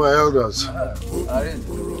 Greetings, my elders.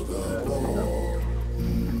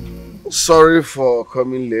 Sorry for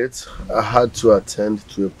coming late. I had to attend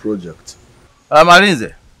to a project.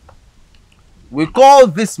 Marinze, we call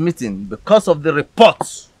this meeting because of the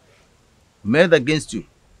reports made against you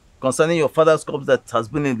concerning your father's corpse that has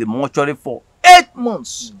been in the mortuary for 8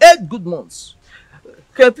 months. 8 good months.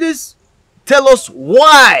 Can you please tell us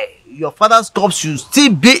why your father's corpse should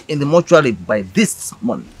still be in the mortuary by this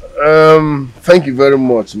month? Thank you very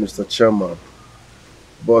much, Mr. Chairman.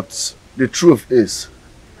 But the truth is,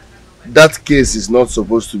 that case is not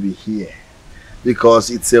supposed to be here because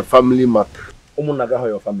it's a family matter.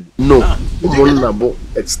 Your family? No, Umunabo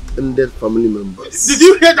extended family members. Did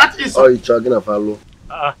you hear that? Oh, you're talking of hello.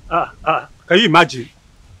 Can you imagine?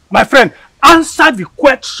 My friend, answer the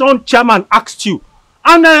question chairman asked you.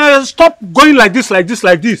 And stop going like this.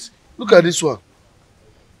 Look at this one.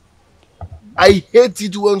 I hate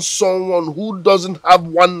it when someone who doesn't have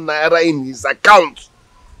 1 naira in his account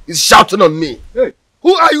is shouting on me. Hey.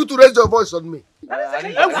 Who are you to raise your voice on me?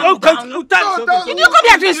 Did you come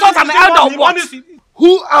here to insult an elder or what?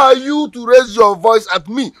 Who are you to raise your voice at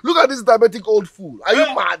me? Look at this diabetic old fool. Are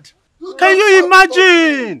you mad? Can you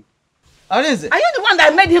imagine? Are you the one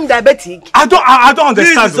that made him diabetic? I don't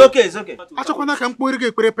understand. Please, it's okay.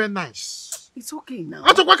 It's okay now.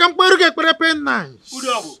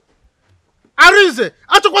 Arinze,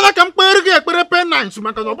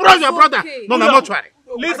 your brother. No, mortuary.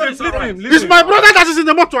 Listen. It's my brother that is in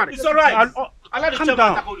the mortuary. It's all right. Calm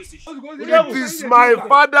down. It is my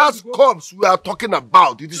father's corpse we are talking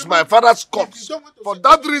about. It is my father's corpse. For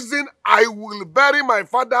that reason, I will bury my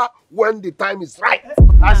father when the time is right.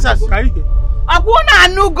 Are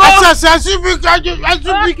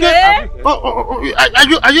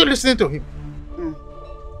you listening to him?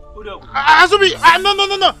 Zubby,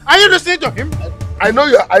 no. Are you listening to him? I know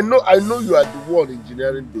you are the one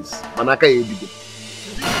engineering this. Manaka Yebide.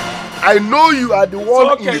 I know you are the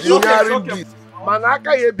one engineering this.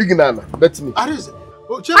 Manaka Yebignana. Bet me. Arinze,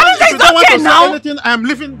 if you don't want to say anything, I am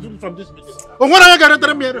leaving from this meeting. But what are you going to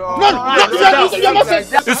tell me? No,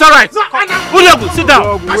 It's all right. Udiagu, sit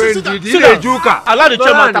down. Sit down. Allow the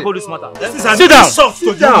chairman to tackle this matter. Sit down.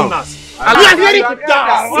 Sit down. You are hearing him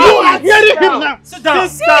now. You are hearing him now. Sit down.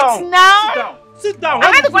 Sit down.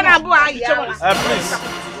 I'm not going to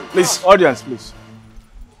Please, audience, please.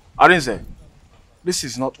 Arinze, this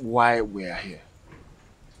is not why we are here.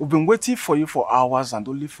 We've been waiting for you for hours and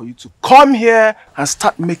only for you to come here and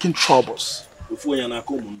start making troubles.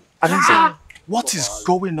 Arinze, what is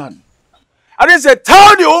going on? Arinze,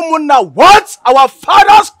 tell the Omuna what our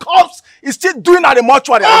father's corpse is still doing at the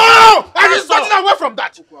mortuary. Oh! And he's dodging away from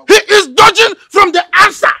that. He is dodging from the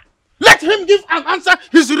answer. Let him give an answer.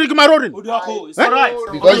 He's rigmaroling. It's all right.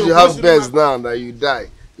 Because you have bears now that you die,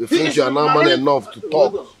 you think you are now man enough to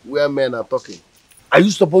talk where men are talking. Are you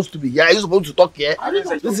supposed to be here? Are you supposed to talk here?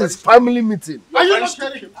 This is family meeting. Are you not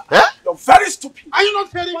hearing him? Huh? You're very stupid. Are you not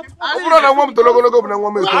hearing him? You are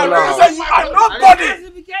nobody.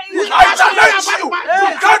 I challenge you.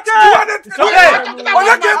 You can't do anything.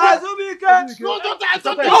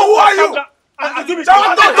 Who are you? Talk to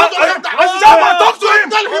him.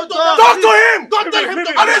 Talk to him. Don't tell him.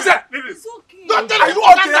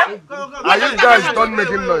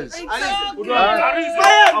 making noise.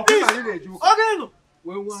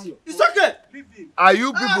 It's okay. Are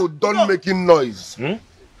you people done making noise?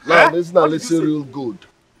 Now listen real good.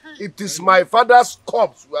 It is my father's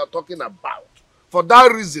corpse we are talking about. For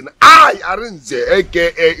that reason, I, Arinze,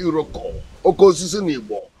 aka Iroko,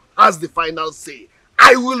 Okosisinibo, has the final say.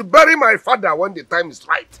 I will bury my father when the time is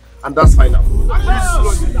right. And that's final. You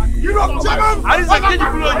don't Chairman! I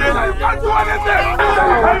can't do anything!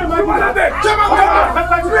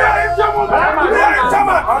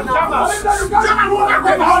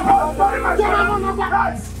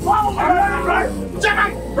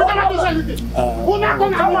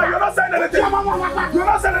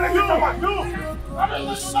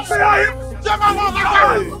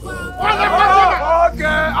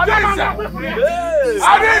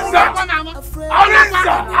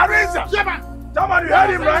 Chairman, you heard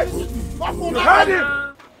him, right? You heard him.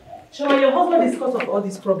 Chairman, your husband is the cause of all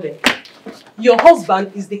this problem. Your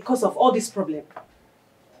husband is the cause of all this problem.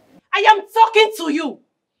 I am talking to you.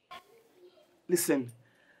 Listen,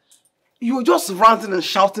 you're just ranting and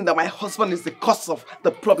shouting that my husband is the cause of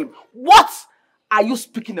the problem. What are you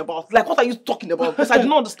speaking about? Like, what are you talking about? Because I do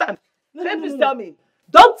not understand. Please tell me.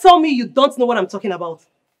 Don't tell me you don't know what I'm talking about.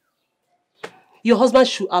 Your husband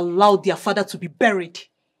should allow their father to be buried.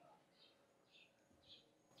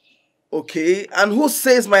 Okay, and who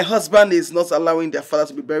says my husband is not allowing their father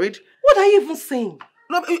to be buried? What are you even saying?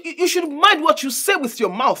 No, you should mind what you say with your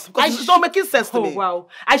mouth, because it's not making sense to me. Oh, wow.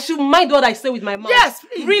 I should mind what I say with my mouth. Yes,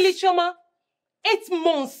 please. Really, Choma? 8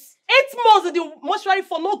 months. 8 months in the mortuary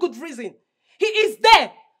for no good reason. He is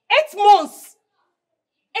there. 8 months.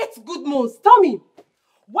 8 good months. Tell me,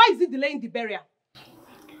 why is he delaying the burial?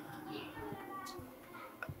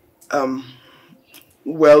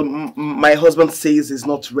 Well, my husband says he's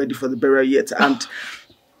not ready for the burial yet, and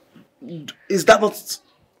is that not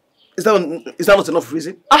enough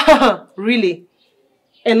reason? Really?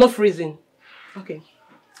 Enough reason? Okay.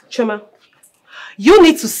 Choma, you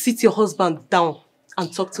need to sit your husband down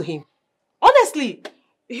and talk to him. Honestly,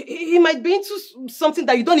 he might be into something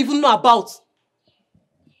that you don't even know about.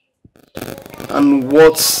 And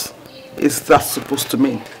what is that supposed to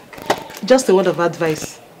mean? Just a word of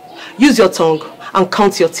advice. Use your tongue and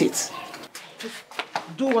count your teeth.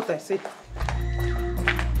 Do what I say.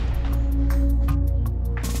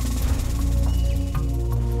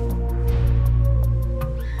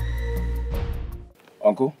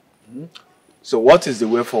 Uncle, so what is the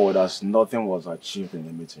way forward as nothing was achieved in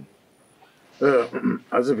the meeting?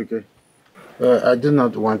 Azubike, I do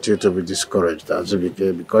not want you to be discouraged,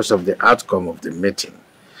 Azubike, because of the outcome of the meeting.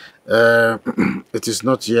 It is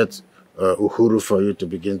not yet uhuru for you to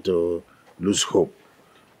begin to lose hope.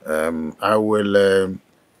 I will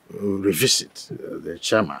revisit the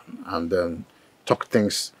chairman and then talk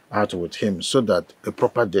things out with him so that a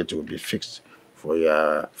proper date will be fixed for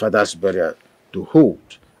your father's burial to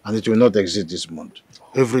hold, and it will not exist this month.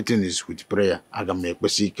 Everything is with prayer. I can make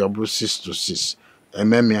 6 to 6.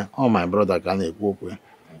 Oh, my brother can walk.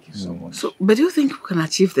 Thank you so much. So, but do you think we can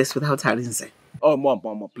achieve this without Arinze? Oh, Mom,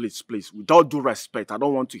 please. With all due respect, I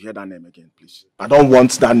don't want to hear that name again, please. I don't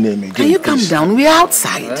want that name again. Can you calm down? We're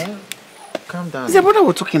outside. Calm down. It's the brother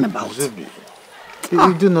we're talking about. Zubby,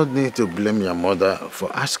 you do not need to blame your mother for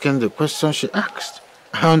asking the question she asked.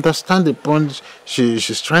 I understand the point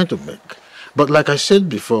she's trying to make. But like I said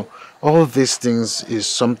before, all these things is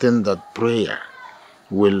something that prayer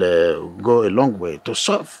will go a long way to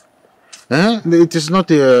solve. It is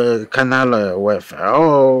not a carnal warfare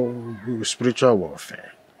or spiritual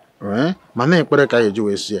warfare. And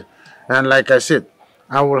like I said,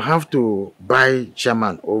 I will have to buy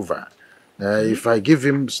chairman over. If I give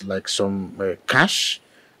him like some cash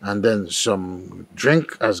and then some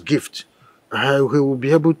drink as gift, he will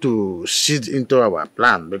be able to seed into our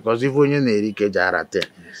plan, because even in Erike Jarate,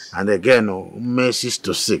 and again, 6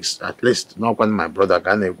 to 6, at least not when my brother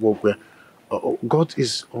can walk where God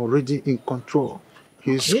is already in control.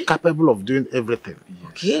 He's capable of doing everything.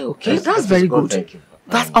 Okay, that's very good.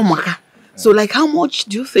 That's Omaka. So, like, how much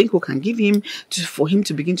do you think we can give him for him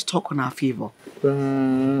to begin to talk on our favor?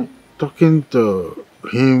 Talking to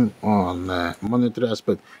him on monetary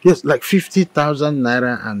aspect, yes, like 50,000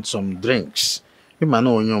 naira and some drinks.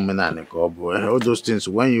 All those things,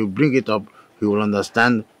 when you bring it up, he will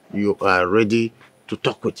understand you are ready to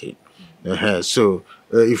talk with him. So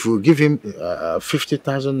if we give him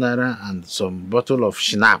 50,000 naira and some bottle of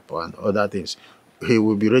schnapps and other things, he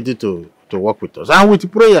will be ready to work with us. And with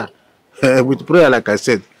prayer, like I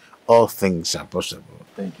said, all things are possible.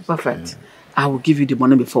 Thank you. Perfect. I will give you the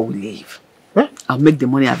money before we leave. I'll make the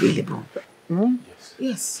money available. Mm-hmm.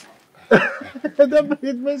 Yes.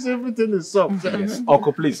 It makes everything is soft. Yes.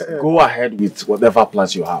 Uncle, please, go ahead with whatever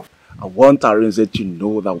plans you have. I want Arinze to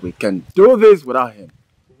know that we can do this without him.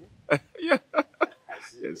 Yeah.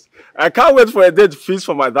 Yes. I can't wait for a date feast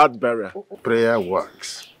for my dad's burial. Prayer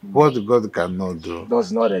works. What God cannot do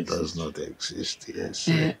does not exist. Does not exist, yes.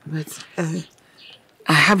 But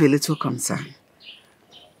I have a little concern.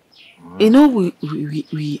 You know, we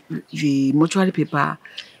mortuary paper,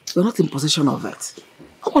 we're not in possession of it.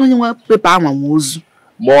 Mom,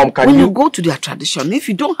 when you go to their tradition, if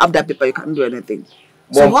you don't have that paper, you can't do anything.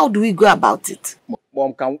 Mom, so how do we go about it?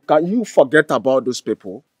 Mom, can you forget about those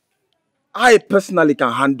people? I personally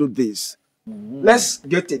can handle this. Let's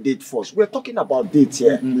get a date first. We're talking about dates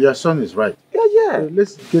here. Your son is right. Yeah.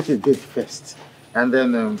 Let's get a date first. And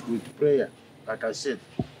then with prayer, like I said,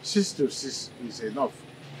 6 to 6 is enough.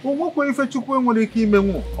 But what if you took one with the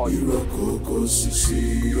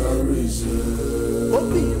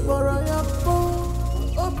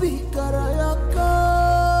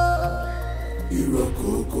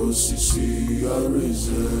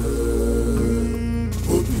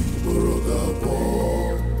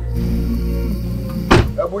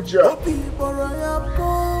Abuja.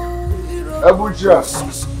 Abuja.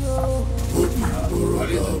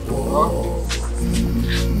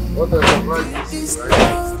 What a surprise. He's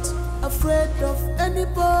not afraid of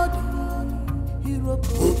anybody.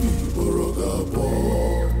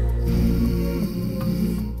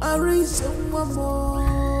 Arise, mama.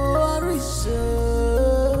 Arise.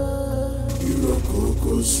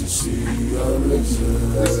 This is to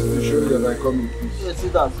show you that I come in peace. Yeah,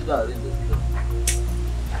 sit down, sit down.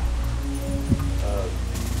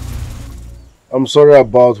 I'm sorry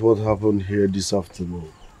about what happened here this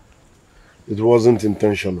afternoon. It wasn't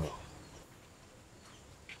intentional.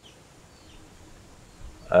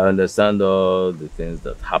 I understand all the things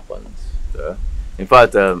that happened. In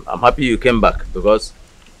fact, I'm happy you came back because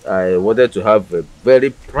I wanted to have a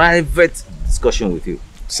very private discussion with you.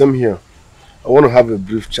 Same here. I want to have a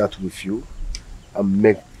brief chat with you and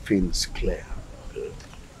make things clear.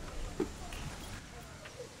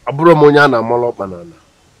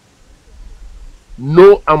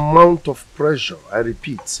 No amount of pressure, I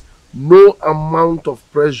repeat, no amount of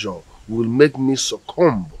pressure will make me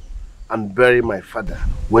succumb and bury my father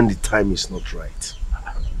when the time is not right.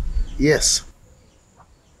 Yes.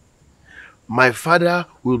 My father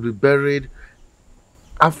will be buried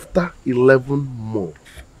after 11 months.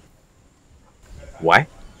 Why?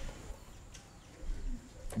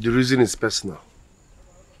 The reason is personal.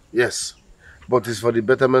 Yes, but it's for the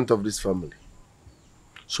betterment of this family.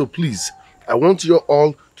 So please, I want you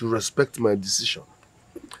all to respect my decision.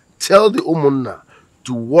 Tell the Umunna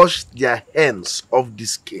to wash their hands of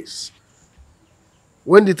this case.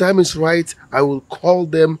 When the time is right, I will call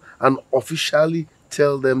them and officially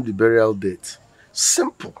tell them the burial date.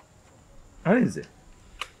 Simple. How is it?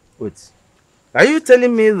 Wait. Are you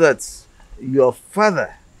telling me that your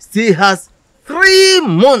father still has 3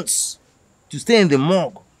 months to stay in the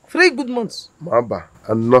morgue? 3 good months. Maba,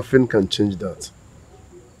 and nothing can change that.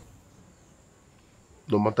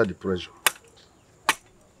 No matter the pressure.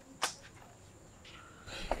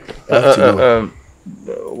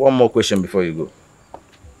 One more question before you go.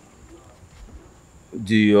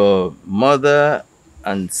 Do your mother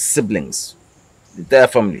and siblings, the entire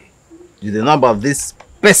family, do they know about this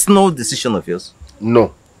personal decision of yours?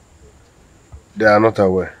 No. They are not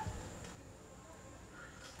aware.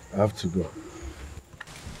 I have to go.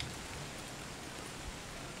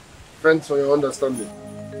 Thanks for your understanding.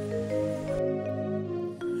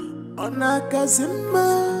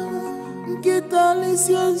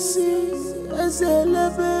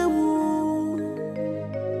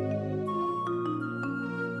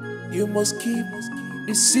 You must keep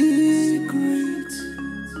the secret.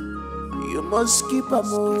 You must keep a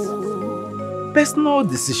more personal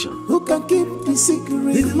decision. Who can keep the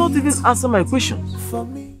secret? They did not even answer my question. For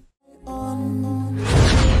me, I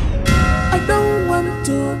don't want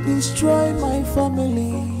to destroy my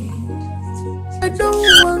family. I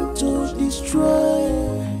don't want to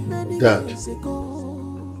destroy. Dad,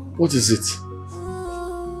 what is it?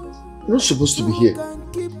 You're not supposed to be here.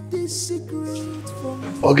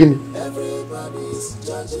 Ogini,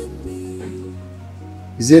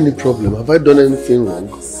 is there any problem? Have I done anything wrong?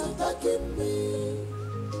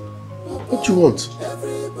 What do you want?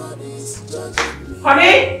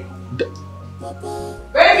 Honey?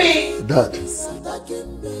 Baby? Dad.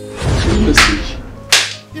 Message.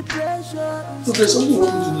 Look, there's something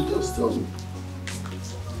wrong with you, just tell me.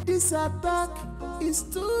 This attack is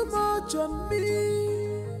too much on me.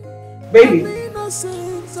 Baby.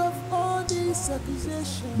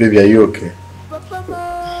 Baby, are you okay?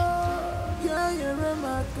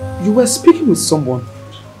 You were speaking with someone.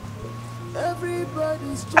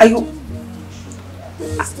 I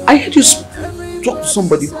heard you talk to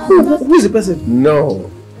somebody. Who is the person? No.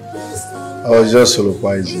 I was just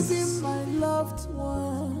soliloquizing.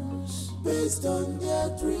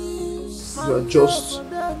 You are just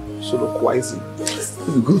soliloquizing.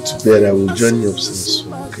 If you go to bed, I will join you upstairs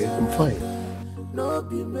soon, okay? I'm fine.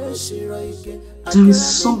 There is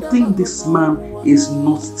something this man is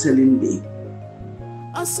not telling me.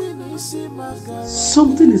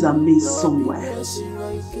 Something is amiss somewhere.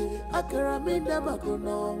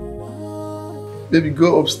 Baby,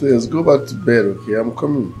 go upstairs. Go back to bed, okay? I'm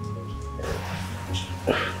coming.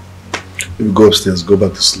 Baby, go upstairs. Go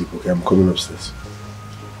back to sleep, okay? I'm coming upstairs.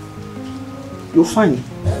 You're fine.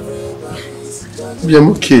 Baby, I'm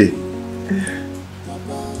okay.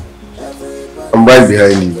 I'm right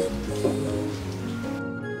behind you.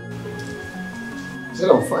 I said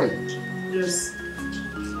I'm fine. Yes.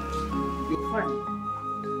 You're fine.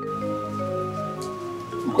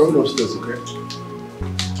 I'm coming upstairs, okay?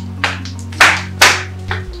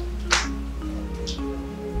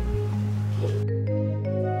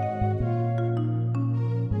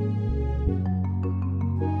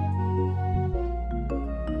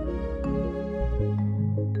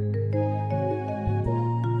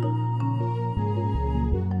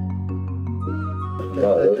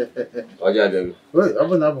 Wait,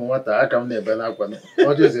 I'm not what I come near Benakwan.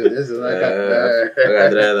 What is it? This is like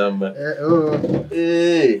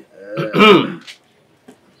Hey.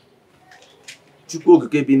 Chukwu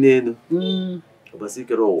okike bi n'elu. Obasi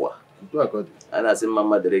kere ụwa. A na-asị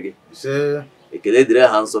mma dịrị gị. Ekele dịrị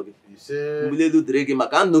ha nsọ gị. Mbuli elu dịrị gị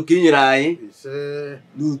maka nnukwu i nyere anyị.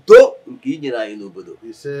 N'uto nke i nyere anyị n'obodo.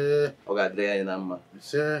 Ọ ga-adịrị anyị na mma.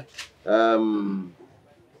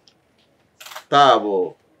 Taa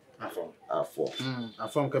bụ afọ.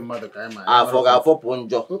 Afọ nke mmadụ ka anyị ma. Afọ ga-afọpụ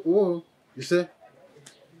njọ.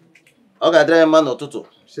 Ọ ga-adịrị anyị mma n'ụtụtụ.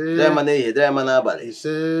 Dịrị anyị mma n'ehihie, dịrị anyị mma n'abalị.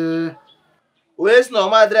 Onye si na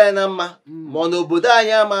ọma adịrị anyị na mma ma ọ n'obodo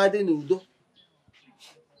anyị ama dị n'udo.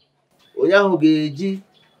 Onye ahụ ga-eji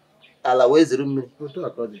ala wee zere mmiri.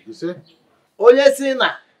 Onye si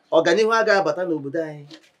na ọganihu agaghị abata n'obodo anyị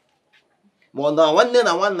ma ọ na nwanne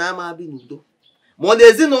na nwanna ama bi n'udo ma ọ na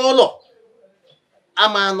ezinụlọ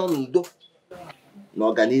ama anọ n'udo na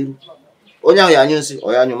ọganihu. Onye ahụ ya anyụ nsị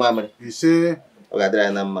ọ ya anyụ mamịrị. Ọ ga-adịrị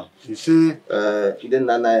anyị na mma. Ndị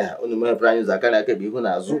nna nna anyị ha unu mepere anyị ụzọ aka na aka ebe ihu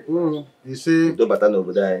na azụ. Udo bata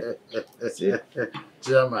n'obodo anyị.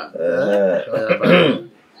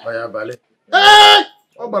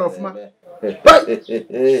 Ọ gbara ọfụma.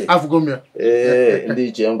 Afụgo m ya. Ndị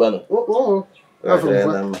iche ngwanụ. Afụgo m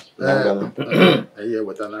ya. Anyị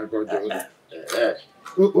eweta n'aka ọjọọ.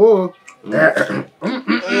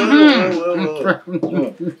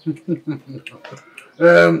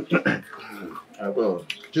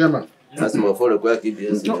 Chairman. That's my fault. Why keep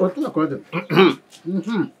you? No, what do you call them?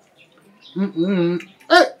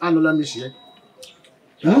 Hey, Anola Michie.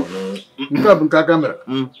 Come camera.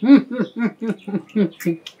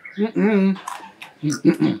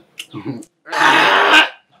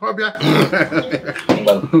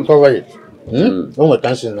 Cover it. Oh,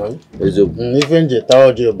 attention now. Even the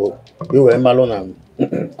tower job, you were Malona.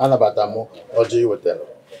 Anabatamo, or G with them.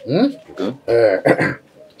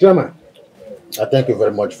 Chairman, I thank you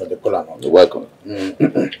very much for the call. You're welcome.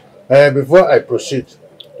 Before I proceed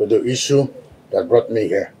to the issue that brought me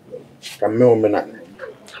here, I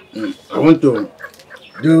want to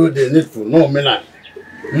do the needful. No, Mina.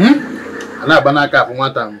 And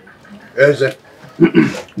one time,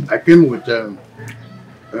 I came with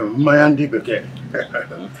my handy bouquet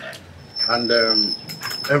and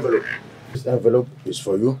envelope. This envelope is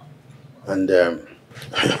for you, and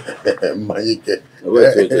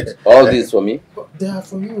wait. All this for me? They are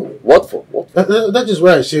for you. What for? What? That is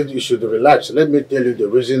why I said you should relax. Let me tell you the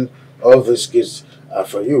reason all these gifts are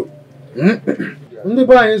for you.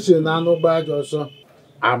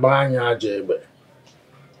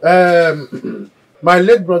 My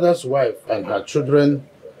late brother's wife and her children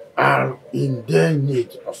are in their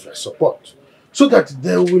need of your support, so that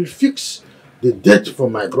they will fix the debt for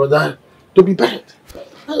my brother to be buried.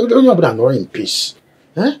 I don't know in peace.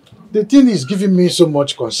 The thing is giving me so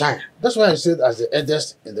much concern. That's why I said, as the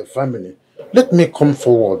eldest in the family, let me come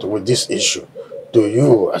forward with this issue to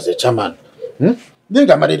you as the chairman. Think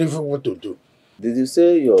I'm ready for what to do. Did you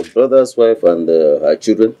say your brother's wife and her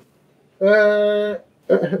children?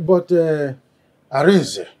 But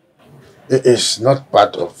Arinze is not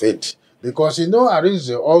part of it. Because you know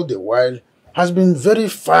Arinze all the while has been very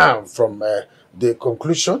far from the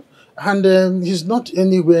conclusion, and he's not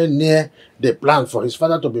anywhere near the plan for his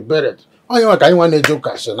father to be buried. Oh, you want to joke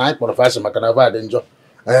as a night for the first enjoy.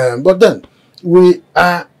 But then we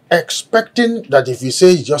are expecting that if you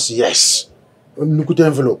say just yes, look at the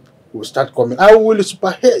envelope will start coming. I will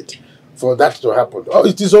superhead for that to happen. Oh,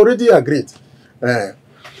 it is already agreed.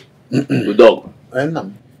 Good dog.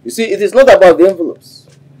 You see, it is not about the envelopes.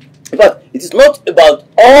 In fact, it is not about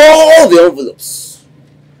all the envelopes.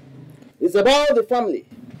 It's about the family.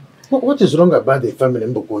 What is wrong about the family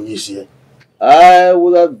Mbokonyisi? I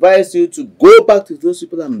would advise you to go back to those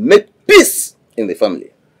people and make peace in the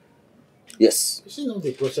family. Yes. This is not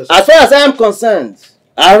the process. As far as I am concerned,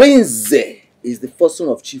 Arinze is the first son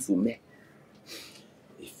of Chief Ume.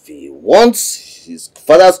 If he wants his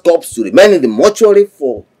father's corpse to remain in the mortuary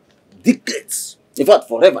for decades, in fact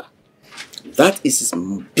forever, that is his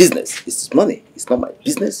business. It's his money. It's not my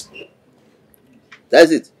business.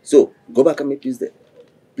 That's it. So, go back and make peace there.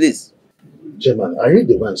 Please. Chairman, are you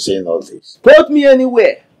the one saying all this? Put me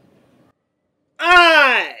anywhere.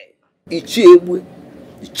 I, Ichiebwe,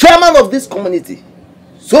 the chairman of this community.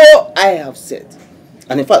 So I have said.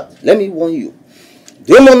 And in fact, let me warn you.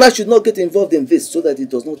 The monarch should not get involved in this so that it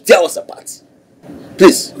does not tear us apart.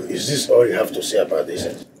 Please. Is this all you have to say about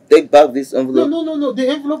this? Take back this envelope. No. The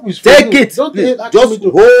envelope is Take it. Don't please. Just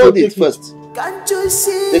hold it first. Can't you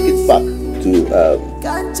see? Take it back to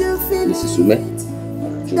Can't you feel Mrs. Ume.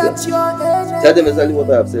 that your Tell them exactly what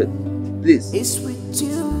I have said. Please. It's with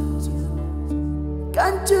you.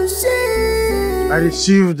 Can't you see? I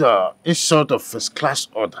received a sort of first-class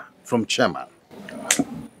order from chairman.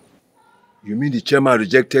 You mean the chairman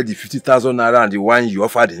rejected the 50,000 naira and the one you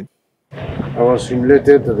offered him? I was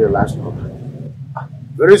humiliated to the last order.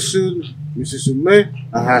 Very soon, Mrs. Ume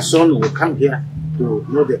and her son will come here to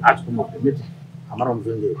know the outcome of the meeting. What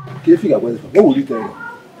will you tell them?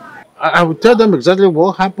 I will tell them exactly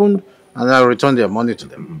what happened and I will return their money to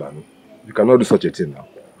them. You cannot do such a thing now.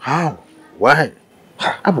 How? Why?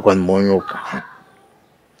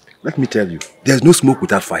 Let me tell you, there's no smoke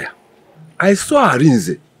without fire. I saw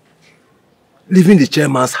Arinze leaving the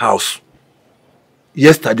chairman's house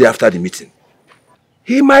yesterday after the meeting.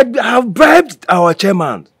 He might have bribed our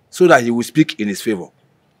chairman so that he will speak in his favor.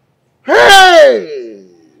 Hey!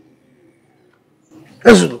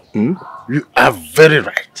 Ezudo, you are very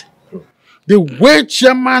right. The way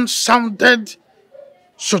chairman sounded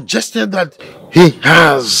suggested that he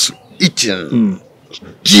has eaten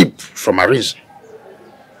deep from Arinze.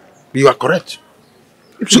 You are correct.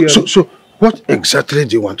 So what exactly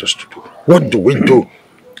do you want us to do? What do we do?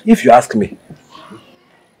 If you ask me,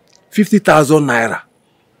 50,000 naira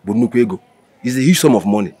is a huge sum of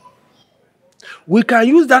money. We can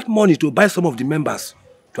use that money to buy some of the members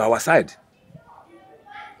to our side.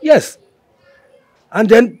 Yes. And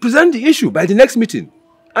then present the issue by the next meeting.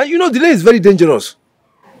 And you know, delay is very dangerous.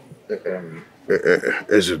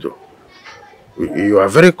 Ezudo, you are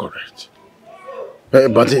very correct.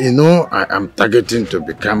 But you know, I am targeting to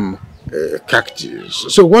become a cactus.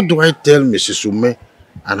 So what do I tell Mrs. Ume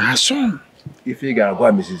and her son? If you go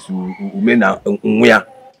Mrs. Ume now,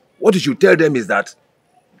 what you should tell them is that,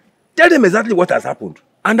 tell them exactly what has happened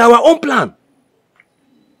and our own plan.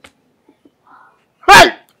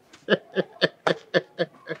 Hey!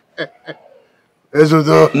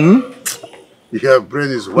 Ezudo, your brain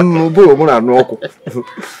is wet.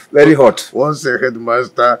 Very hot. Once a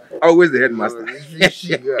headmaster, always the headmaster.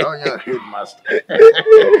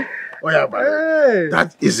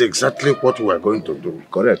 That is exactly what we are going to do.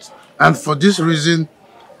 Correct. And for this reason,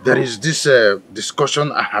 there is this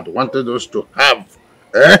discussion I had wanted us to have.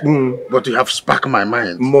 But you have sparked my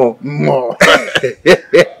mind. More.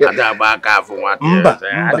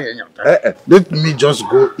 Let me just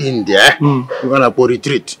go in there. We're gonna for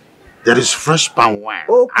retreat. There is fresh palm wine.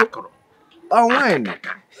 Palm wine.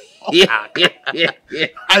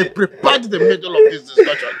 I prepared the middle of this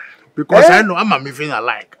discussion because I know I'm a moving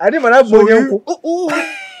alike. I didn't have so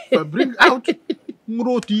bring out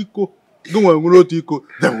Murotiko.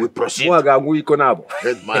 Then we proceed.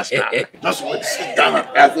 Headmaster. Just wait, sit down.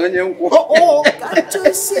 Can't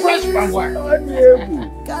you see? Fresh palm wine.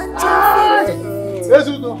 Can't you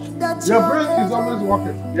feel Your brain is always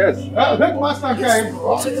working. Yes. Headmaster came.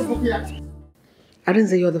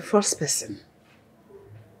 Arinze, you're the first person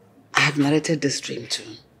I have narrated this dream to.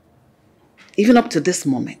 Even up to this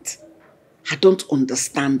moment, I don't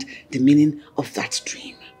understand the meaning of that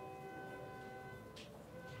dream.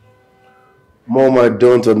 Mom, I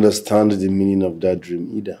don't understand the meaning of that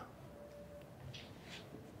dream either.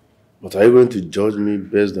 But are you going to judge me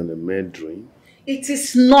based on a mere dream? It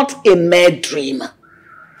is not a mere dream.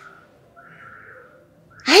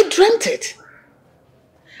 I dreamt it.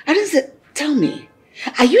 Arinze, tell me,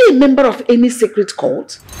 are you a member of any secret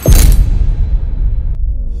cult?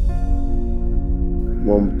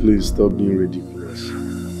 Mom, please stop being ridiculous.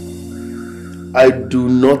 I do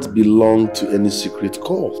not belong to any secret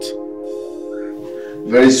cult.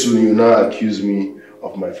 Very soon you now accuse me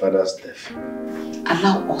of my father's death.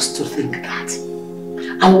 Allow us to think that.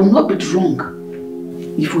 I will not be wrong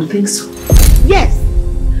if we think so. Yes,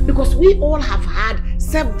 because we all have had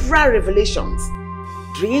several revelations.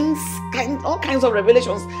 Dreams, all kinds of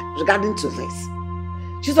revelations regarding to this.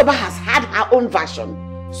 Chizoba has had her own version.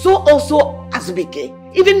 So also Azubike.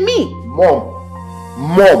 Even me. Mom,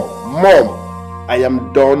 I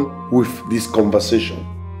am done with this conversation.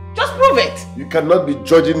 Just prove it. You cannot be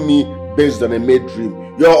judging me based on a made dream.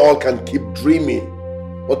 You all can keep dreaming.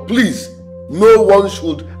 But please, no one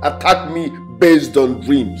should attack me based on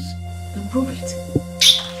dreams. Then prove it.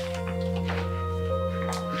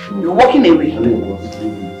 You're walking away.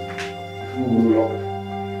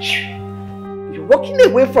 You're walking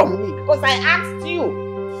away from me because I asked you.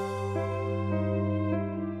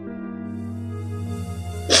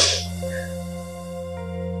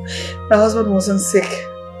 My husband wasn't sick.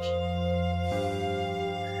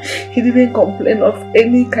 He didn't complain of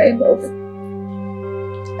any kind of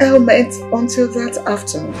ailment until that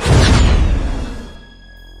afternoon.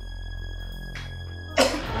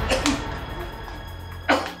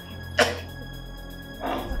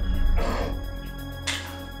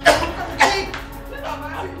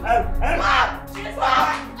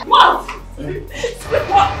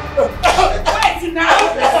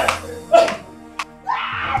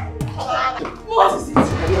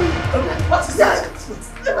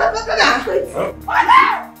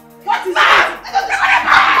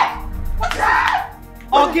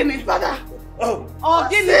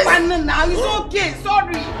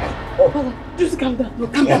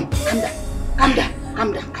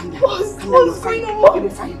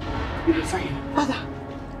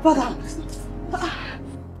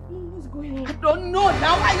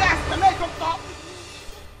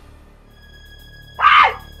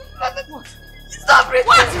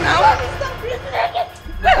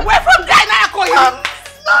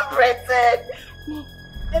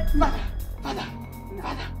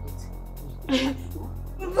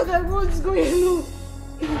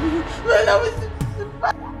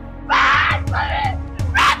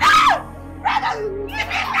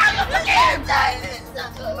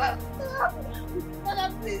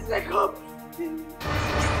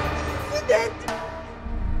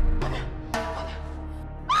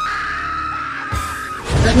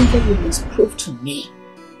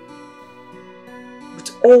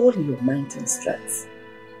 All your might and strength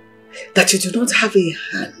that you do not have a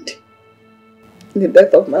hand in the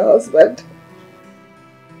death of my husband.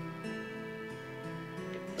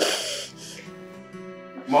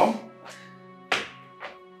 Mom?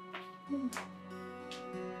 Mom,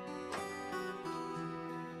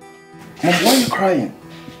 why are you crying?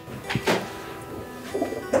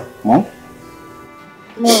 Mom?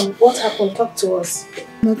 Mom, what happened? Talk to us.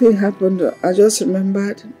 Nothing happened. I just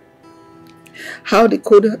remembered how the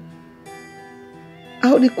cold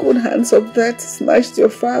hands of death snatched your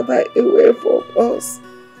father away from us.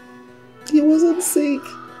 He wasn't sick.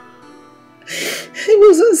 He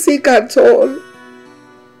wasn't sick at all.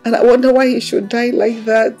 And I wonder why he should die like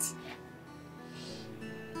that.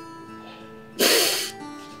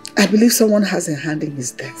 I believe someone has a hand in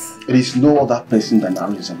his death. It is no other person than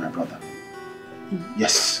Arinze, my brother.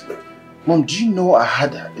 Yes. Mom, do you know I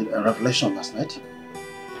had a revelation last night?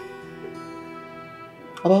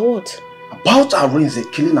 About what? About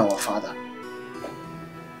Arinze killing our father.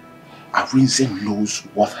 Arinze knows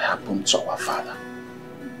what happened to our father.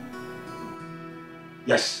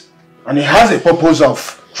 Yes. And he has a purpose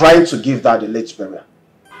of trying to give that a late burial.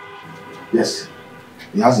 Yes.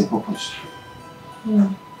 He has a purpose.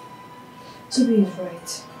 Zubby is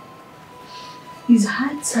right. It's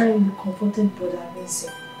high time you confronted Brother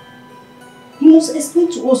Arinze. He must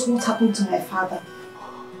explain to us what happened to my father.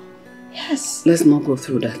 Yes. Let's not go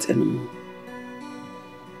through that anymore.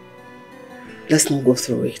 Let's not go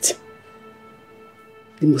through it.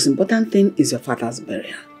 The most important thing is your father's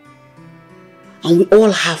burial. And we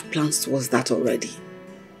all have plans towards that already.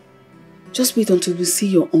 Just wait until we see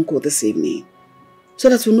your uncle this evening, so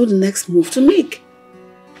that we know the next move to make.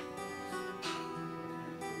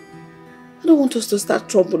 I don't want us to start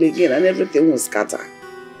trouble again and everything will scatter.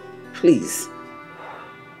 Please.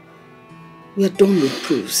 We are done with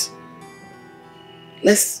proofs.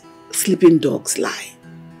 Let's sleeping dogs lie.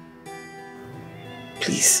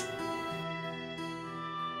 Please.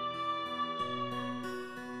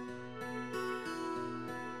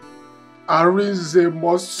 Arinze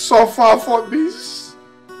must suffer for this.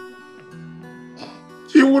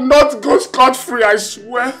 He will not go scot-free, I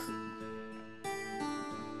swear.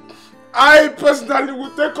 I personally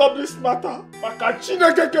will take up this matter.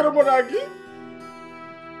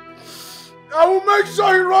 I will make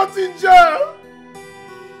sure he rots in jail.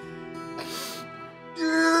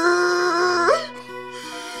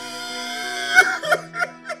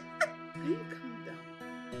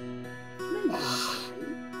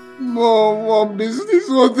 Mom, this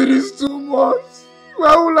whole thing is too much.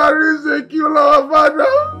 Why will Arinze kill our father?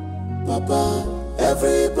 Papa,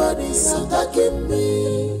 everybody's attacking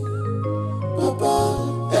me.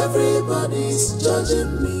 Papa, everybody's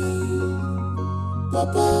judging me.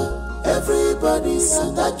 Papa, everybody's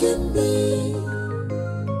attacking me.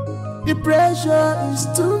 The pressure is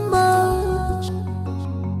too much.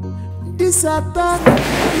 This attack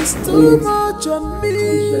is too much on me.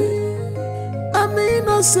 I'm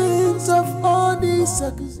innocent of all these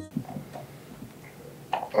accusations.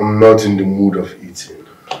 I'm not in the mood of eating.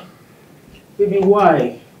 Baby,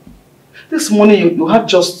 why? This morning you had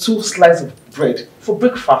just 2 slices of bread for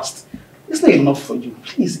breakfast. It's not enough for you.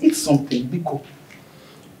 Please, eat something, Biko.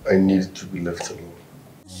 I need to be left alone.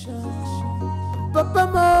 Papa,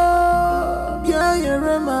 Mom, yeah,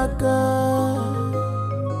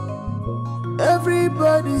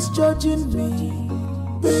 everybody's judging me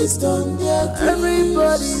based on their dreams.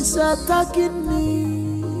 Everybody's attacking me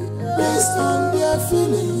based on their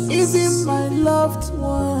feelings. Even my loved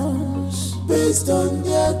ones based on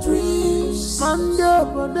their dreams. Based on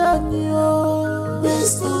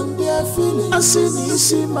their feelings.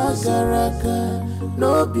 Asinisi magaraka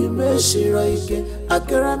no be meshiroike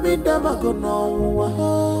akaramida magonowa.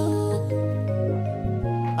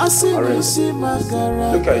 Asinisi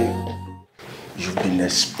magaraka. Look at you. You've been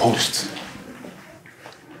exposed.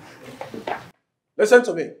 Listen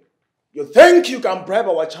to me. You think you can bribe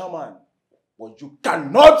our chairman, but you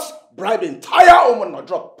cannot bribe the entire woman or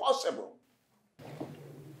drop possible.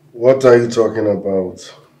 What are you talking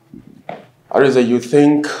about? Arinze, you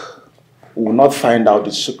think we will not find out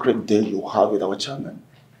the secret deal you have with our chairman?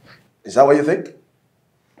 Is that what you think?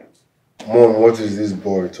 Mom, what is this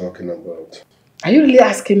boy talking about? Are you really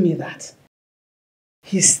asking me that?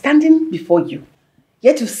 He's standing before you,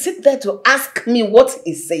 yet you sit there to ask me what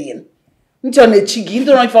he's saying. Killed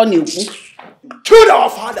our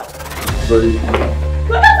father! Sorry.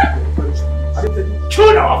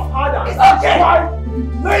 Killed our father! It's okay! Why?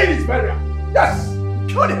 Delaying his burial! Yes!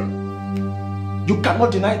 Killed him! You cannot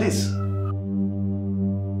deny this.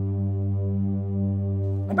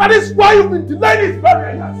 And that is why you've been delaying his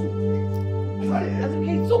burial! Yes!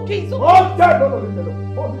 It's okay, it's okay. Oh,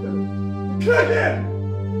 no. Kill him!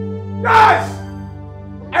 Yes!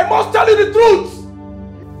 I must tell you the truth!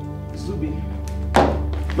 Zubby.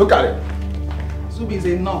 Look at it. Zubby is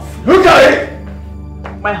enough. Look at it!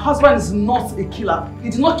 My husband is not a killer. He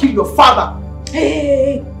did not kill your father.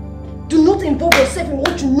 Hey! Do not involve yourself in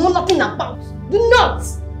what you know nothing about. Do not!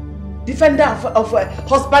 Defender of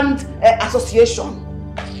husband association.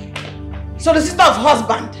 Solicitor of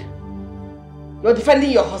husband. You're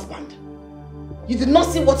defending your husband. You did not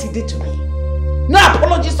see what he did to me. No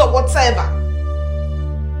apologies or whatsoever.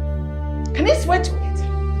 Can you swear to it?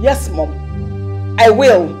 Yes, Mom. I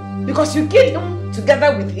will. Because you killed him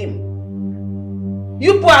together with him.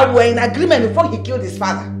 You were in agreement before he killed his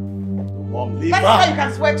father. Mom, leave That's her. how you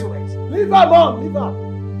can swear to it. Leave her, Mom. Leave her.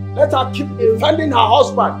 Let her keep defending her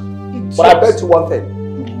husband. But I bet you one thing.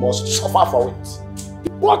 You must suffer for it.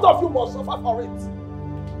 Both of you must suffer for it.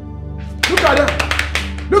 Look at them.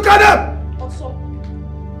 Look at them. Also,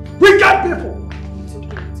 wicked people.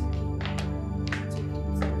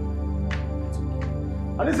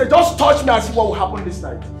 And they say, just touch me and see what will happen this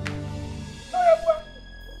night.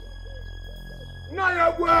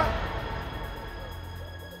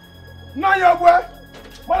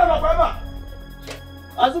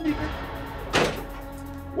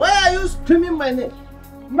 Why are you screaming my name?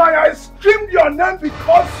 Naya, I screamed your name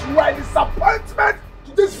because you are a disappointment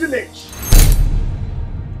to this village.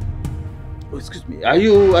 Oh, excuse me. Are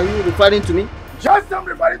you referring to me? Yes, I'm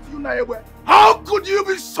referring to you, Nayabwe. How could you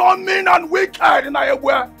be so mean and wicked,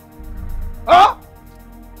 Nayabwe? Huh?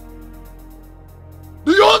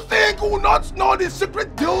 Do you think you will not know the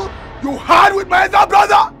secret deal you had with my elder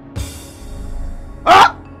brother?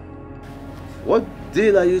 Huh? What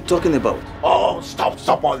deal are you talking about? Oh,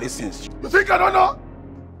 stop all these things. You think I don't know?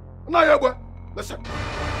 Nayabwe, listen.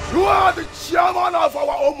 You are the chairman of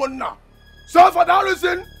our Omunna. So for that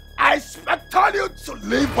reason, I expect you to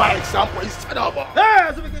live by example instead of... Hey,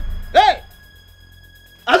 Azubike! Hey!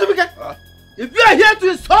 Azubike! If you are here to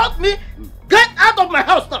insult me, get out of my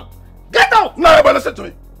house now! Get out! No, but listen to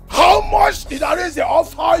me. How much did Arinze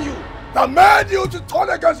offer you that made you to turn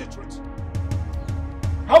against the truth?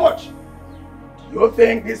 How much? You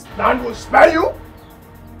think this land will spare you?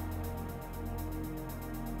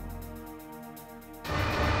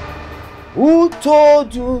 Who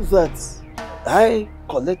told you that I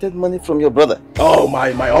collected money from your brother? Oh,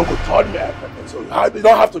 my uncle told me everything, so you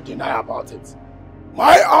don't have to deny about it.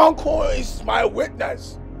 My uncle is my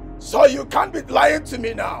witness, so you can't be lying to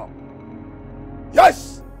me now.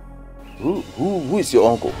 Yes. Who is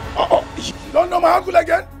your uncle? You don't know my uncle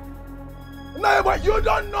again? No, but you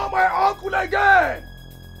don't know my uncle again.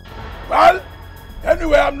 Well,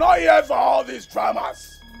 anyway, I'm not here for all these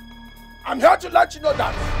dramas. I'm here to let you know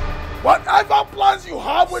that whatever plans you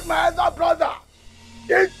have with my other brother,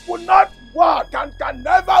 it will not work and can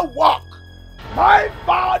never work. My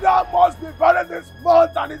father must be buried this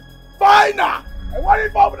month and it's final. And what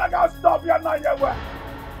if I can stop you now?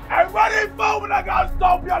 And what if I can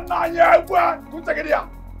stop you now? Who take it here?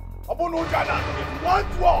 If you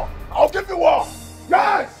want war, I'll give you war.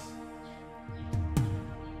 Yes!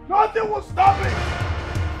 Nothing will stop me.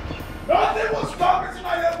 Nothing will stop me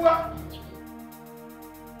tonight.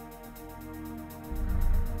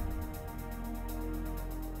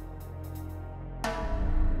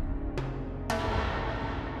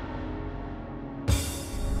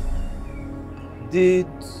 Did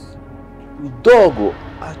Udogo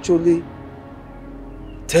actually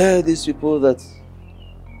tell these people that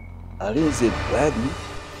Arinze bribed me?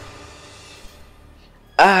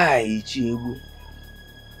 I, Ichiegu,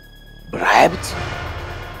 bribed?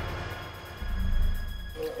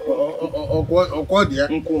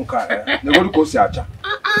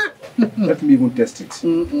 Let me even test it.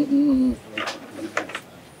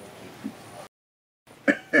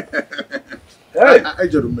 Hey!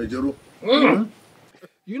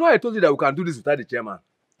 You know I told you that we can do this without the chairman.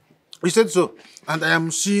 You said so, and I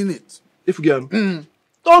am seeing it. If you can,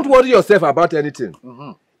 don't worry yourself about anything.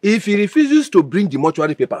 If he refuses to bring the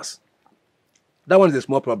mortuary papers, that one is a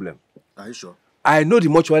small problem. Are you sure? I know the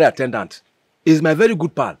mortuary attendant. He's my very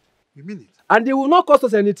good pal. You mean it? And they will not cost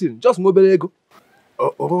us anything, just mobile ego.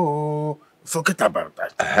 Oh, forget about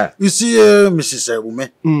that. You see, Mrs.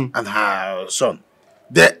 Ume and her son,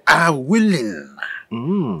 they are willing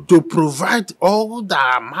to provide all the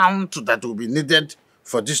amount that will be needed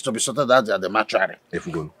for this to be sorted out at the mortuary.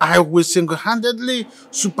 I will single-handedly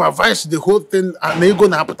supervise the whole thing and they go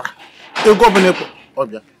na happen.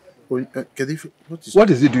 What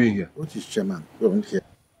is he doing here? What is chairman? Here.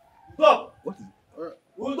 Stop! What is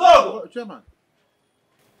Udogo! Chairman.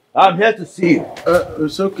 I'm here to see you.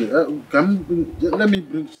 It's okay. Let me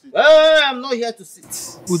bring seat. I'm not here to sit.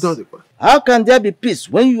 Udogo. How can there be peace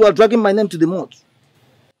when you are dragging my name to the mud?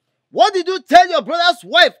 What did you tell your brother's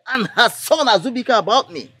wife and her son Azubika about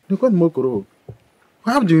me?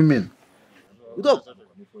 How do you mean? Udogo,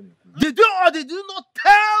 did you or did you not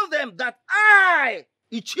tell them that I,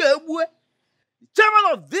 Ichiebue, the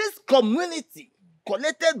chairman of this community,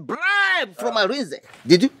 collected bribe from Arinze?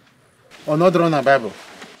 Did you? Another on a Bible.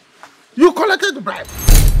 You collected the bribe.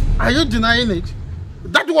 Are you denying it?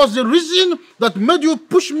 That was the reason that made you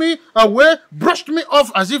push me away, brushed me off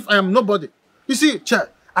as if I am nobody. You see, Chair,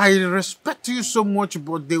 I respect you so much,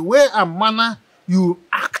 but the way and manner you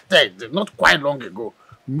acted not quite long ago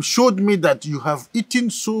showed me that you have eaten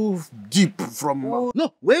so deep from...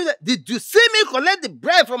 No, wait, did you see me collect the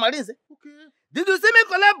bribe from Arinze? Okay. Did you see me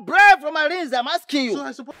collect bribe from Arinze? I'm asking you. So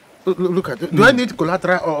I suppose... Look at it. Do I need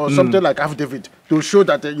collateral or something like affidavit to show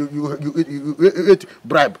that you ate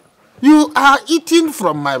bribe? You are eating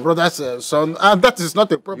from my brother's son, and that is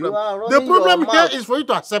not a problem. The problem here is for you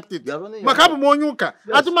to accept it.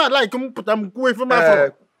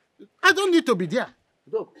 I don't need to be there.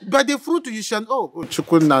 By the fruit you shall...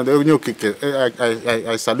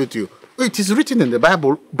 I salute you. It is written in the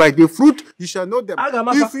Bible, by the fruit you shall know them.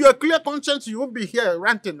 If you are clear conscience, you won't be here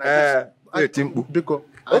ranting like this.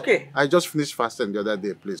 Okay. I just finished fasting the other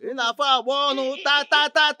day, please. Will you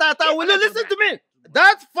listen to me?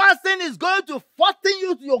 That fasting is going to fasten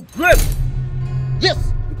you to your grave. Yes,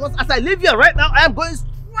 because as I live here right now, I am going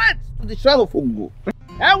straight to the shrine of Ogo.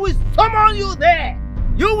 I will summon you there.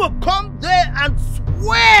 You will come there and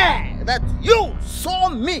swear that you saw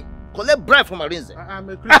me collect bribe from Arinze.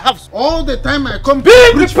 I have all the time I come be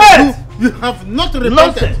prepared. You have not repented.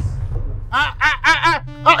 Nonsense.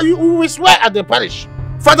 You will swear at the parish.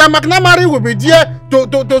 Father McNamara will be there to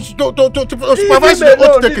supervise the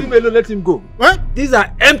oath taking. Let him go. Huh? These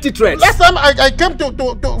are empty threats. Last time I came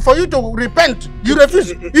for you to repent, you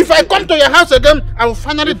refused. If I come to your house again, I will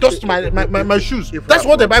finally dust my shoes. That's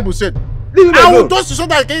what the Bible said. I will dust so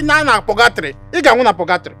that I can na purgatory.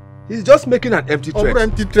 Purgatory. He's just making an empty threat.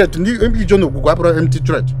 Empty threat. Empty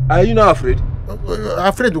threat. Are you not afraid?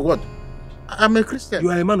 Afraid of what? I'm a Christian.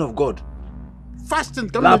 You are a man of God. fasting.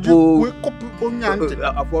 Lapo.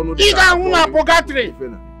 Iga una purgatory.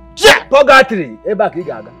 Yeah, purgatory.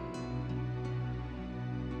 Gaga.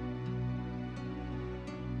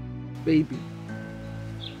 Baby,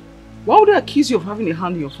 why would they accuse you of having a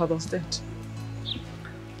hand in your father's death?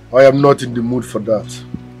 I am not in the mood for that.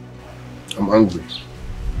 I'm angry.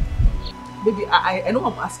 Baby, I know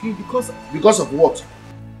I'm asking you because... Because of what?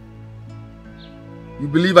 You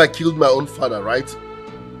believe I killed my own father, right?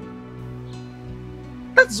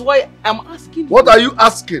 That's why I'm asking you. What are you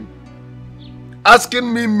asking?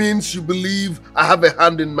 Asking me means you believe I have a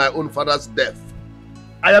hand in my own father's death.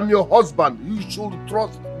 I am your husband. You should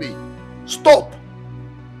trust me. Stop!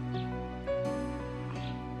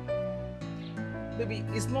 Baby,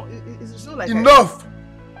 it's not like... Enough!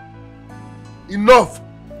 Enough!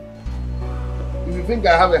 If you think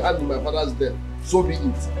I have a hand in my father's death, so be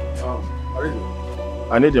it.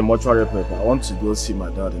 I need a mortuary paper. I want to go see my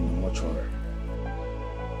dad in the mortuary.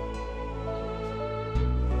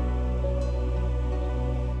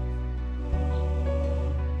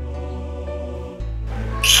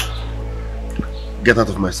 Get out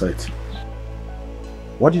of my sight.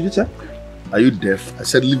 What did you say? Are you deaf? I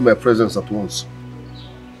said leave my presence at once.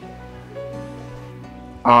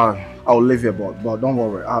 I'll leave you, but don't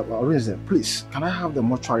worry. I'll raise it. Please, can I have the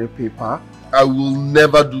mortuary paper? I will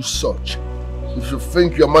never do such. If you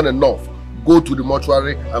think you're man enough, go to the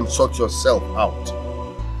mortuary and sort yourself out.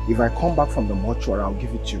 If I come back from the mortuary, I'll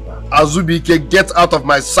give it to you back. Azubike, get out of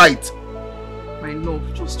my sight. My love,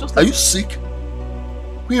 just... Are you sick?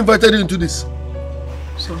 Who invited you into this?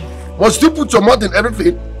 Sorry. Must you put your mouth in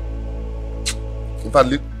everything? In fact,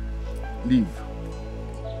 leave.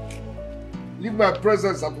 Leave my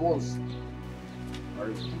presence at once.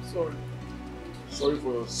 I'm sorry. Sorry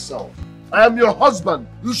for yourself. I am your husband.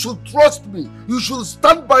 You should trust me. You should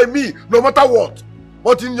stand by me no matter what.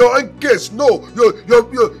 But in your own case, no.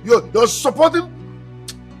 You're supporting.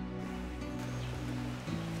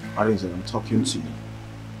 Arinze, I'm talking to you.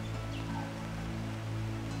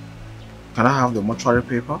 Can I have the mortuary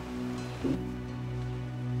paper?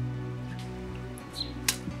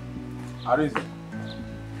 Arinze.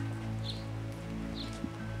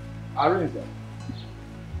 Arinze.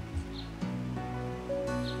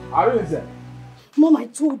 Arinze. Mom, I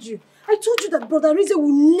told you that Brother Arinze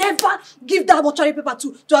will never give that mortuary paper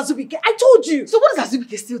to Azubike. I told you. So what is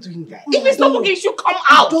Azubike still doing there? Mom, if it's not working, you should come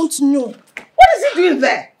out. I don't know. What is he doing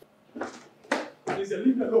there? Arinze,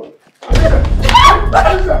 leave me alone.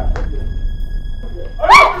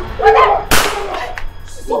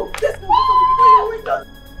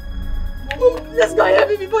 Let's go help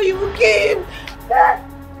him before you will kill him.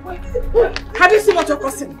 Have you seen what you're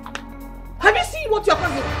causing? Have you seen what you're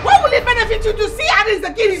causing? What will it benefit you to see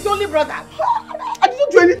Arinze kill his only brother? I didn't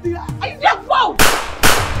do anything. Are you their fault?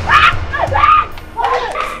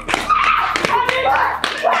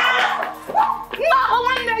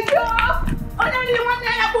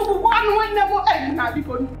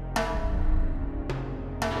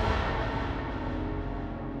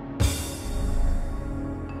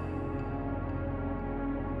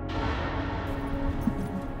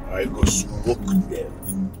 I go smoke them.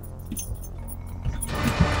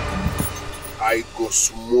 I go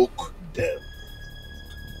smoke them.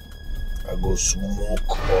 I go smoke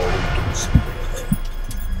all those men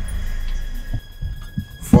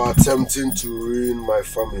for attempting to ruin my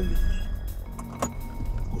family. I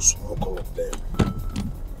go smoke all of them.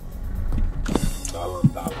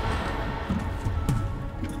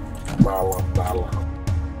 Dalam.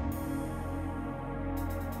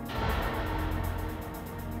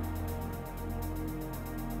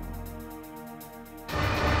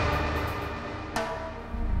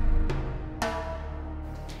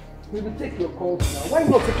 We will take your calls now. Why are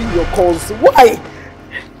you not taking your calls? Why?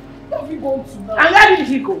 Where have you gone to now? And where did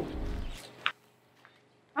he go?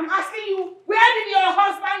 I'm asking you, where did your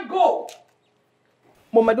husband go?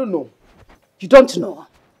 Mom, I don't know. You don't know?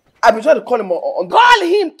 I've been trying to call him on the... Call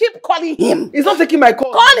him! Keep calling him! He's not taking my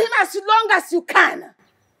call. Call him as long as you can.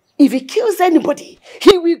 If he kills anybody,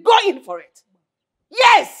 he will go in for it.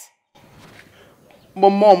 Yes!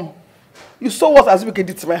 Mom, you saw what Azubike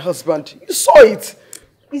did to my husband. You saw it.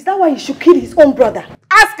 Is that why he should kill his own brother?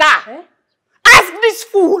 Ask her. Eh? Ask this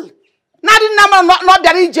fool. Not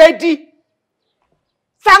that JD.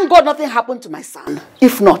 Thank God nothing happened to my son.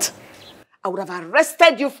 If not, I would have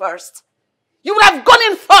arrested you first. You would have gone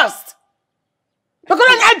in first. Because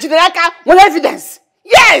I have evidence.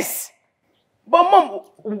 Yes. But Mom,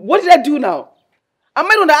 what did I do now? Am I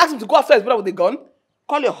the one that asked him to go after his brother with a gun?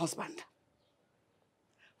 Call your husband.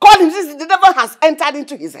 Call him since the devil has entered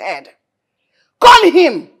into his head. Call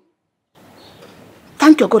him.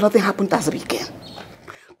 Thank your God nothing happened to Zubby again.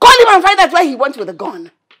 Call him and find out where he went with the gun.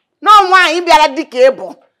 No one, he be a dick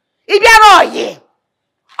able. He be a roy.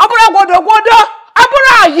 Abura godo.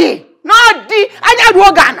 Abura ye. No di. Anya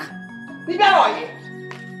duogana. He be a roy.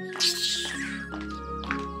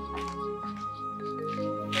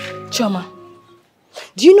 Choma,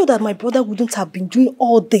 do you know that my brother wouldn't have been doing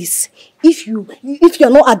all this if you're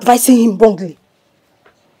not advising him wrongly?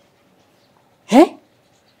 Eh?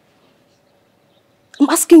 I'm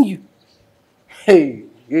asking you. Hey.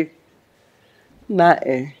 Nah,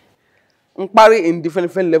 I'm partying in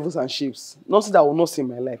different levels and shapes. Nothing that I will not see in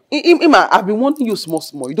my life. Ima, I've been wanting you small.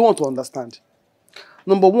 You don't want to understand.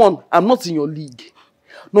 Number 1, I'm not in your league.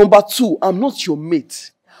 Number 2, I'm not your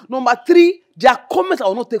mate. Number 3, there are comments I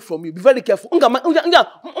will not take from you. Be very careful. You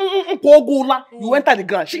enter the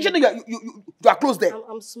ground. You are close there.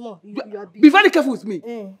 I'm small. You are big. Be very careful with me.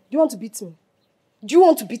 Do you want to beat me? Do you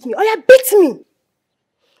want to beat me? Oh yeah, beat me!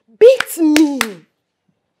 Beat me!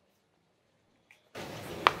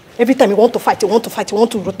 Every time you want to fight, you want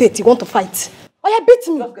to rotate, you want to fight. Oh yeah, beat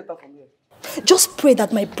me! Just get out from here. Just pray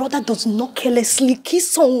that my brother does not carelessly kill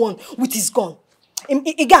someone with his gun.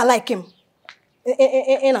 A guy like him.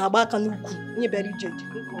 Hey!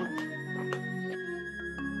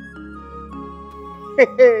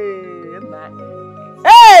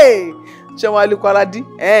 Chewali Kwaladi.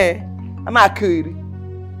 I'm not kidding.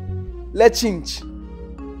 Let's change.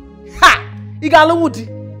 Ha! Igalawudi.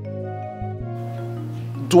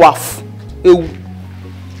 Dwarf. Ewu.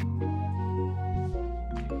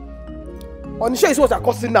 On the show is what I'm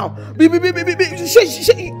causing now. Pick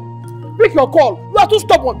your call. You are too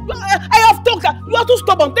stubborn. I have talked. You are too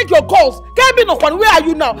stubborn. Take your calls. Can't be no one. Where are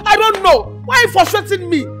you now? I don't know. Why are you frustrating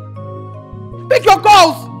me? Pick your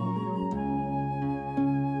calls.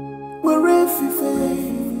 Where if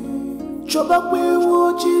Choba kwe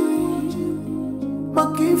wojiri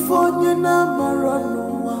Makifonye na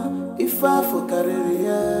maranua Ifa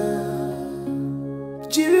fokareria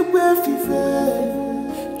Jiri kwe fife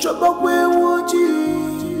Choba kwe wojiri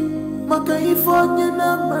Makifonye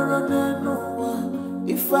na maranua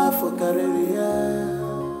Ifa fokareria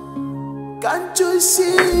Can't you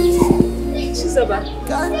see? Zubby,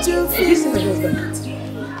 can't you feel?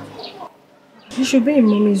 You should be in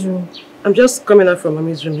mommy's room. I'm just coming out from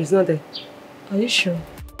mommy's room. He's not there. Are you sure?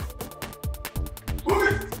 Move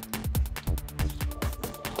it!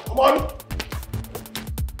 Come on!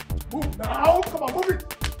 Move now! Come on, move it!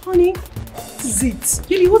 Honey, what is it?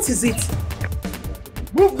 Baby, what is it?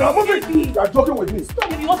 Move now, move it! You are joking with me. Stop,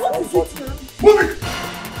 baby, what is it now? Move it!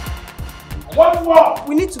 One more!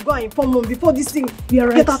 We need to go and inform mom before this thing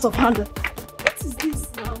gets out of hand. What is this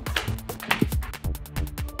now?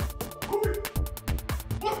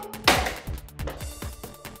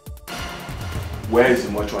 Where is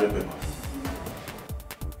the mortuary paper?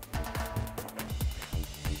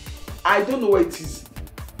 I don't know where it is.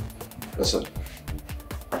 Listen,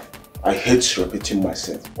 I hate repeating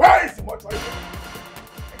myself. Where is the mortuary paper?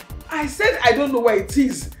 I said I don't know where it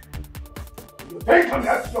is. You think I'm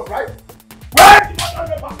here to stop, right? Where is the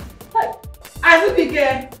mortuary paper?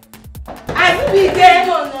 Azubike!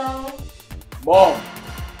 No. Mom,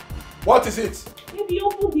 what is it? Baby,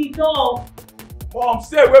 open the door. Mom,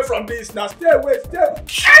 stay away from this now. Stay away.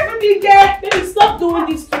 Azubike! Baby, stop doing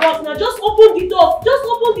this to us now. Just open the door.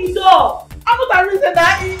 I'm not a reason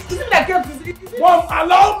that is it like it? Mom,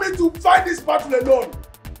 allow me to fight this battle alone.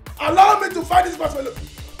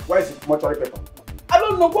 Where is the mortuary paper? I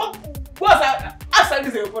don't know what ask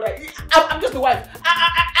this brother. I'm just the wife.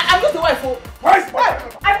 I'm just the wife. Where is the mortuary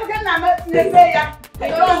paper? I forget now. I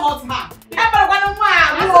don't hurt her.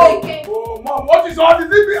 Oh, Mom, what is all this?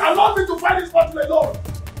 Allow me to fight this battle alone.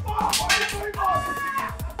 Mom, what is going on?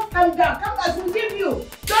 Calm down. We'll give you.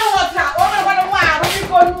 Don't hurt her.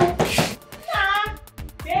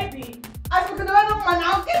 Baby. Open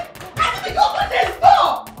this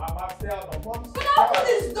door. Mama, stay out of mom's. Open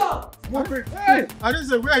this door. Hey, I didn't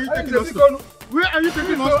say, where are you taking us to? Where are you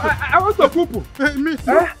taking us to? I want to poop. Hey, me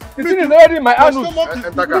too. The thing is already in my hand.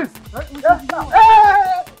 Enter car.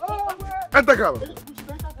 Enter car.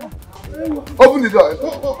 Open the door.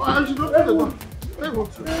 I should open the door.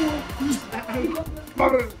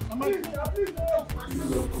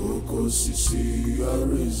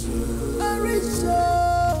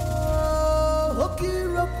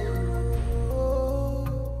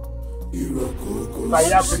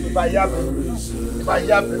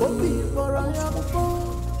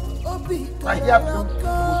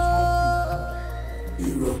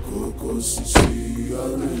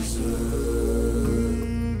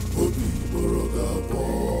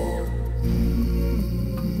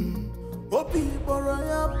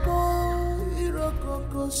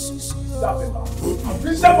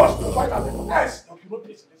 Yes, there will be no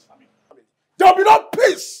peace in this family. There will be no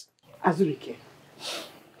peace. Azurike,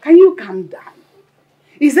 can you calm down?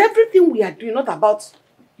 Is everything we are doing not about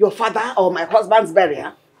your father or my husband's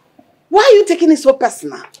burial? Why are you taking it so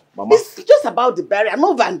personal? Mama. It's just about the burial,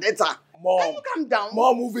 no vendetta. Mom, can you calm down?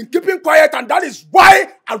 Mom, we've been keeping quiet, and that is why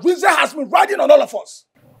Arinze has been riding on all of us.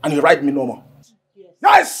 And he rides me no more.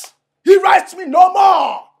 Yes, he rides me no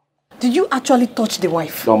more. Did you actually touch the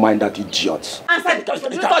wife? Don't mind that idiot. Answer the question.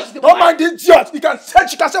 Did you touch the wife? Don't mind the idiot.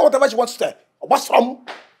 She can say whatever she wants to say. What's wrong?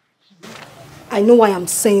 I know why I'm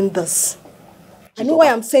saying this.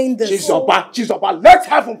 She's about. Let's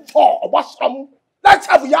have him fall. What's wrong? Let's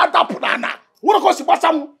have Yada Punana. What goes to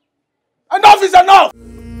Bassam? Enough is enough.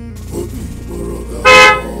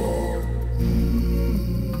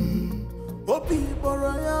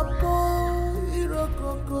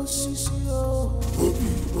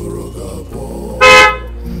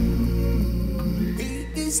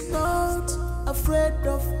 He is not afraid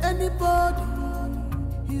of anybody.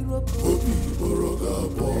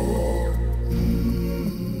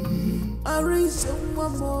 Arise,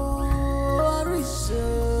 mama, arise.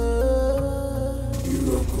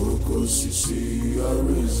 Irokoko sisi,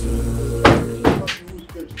 arise.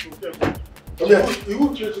 Come here.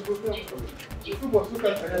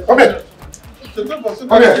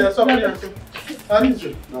 Come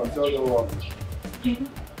here. No, tell them what.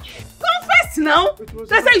 Confess now.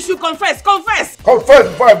 They say you should confess. Confess. Confess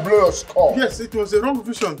before I blow your skull. Yes, it was a wrong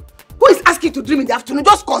vision. Who is asking to dream in the afternoon?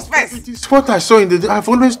 Just confess. It is what I saw in the dream. I've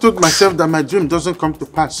always told myself that my dream doesn't come to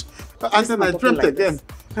pass. And then I dreamt again.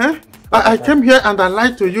 I came here and I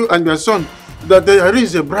lied to you and your son that there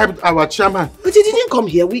is a bribe our chairman. But you didn't come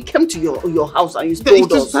here. We came to your house and you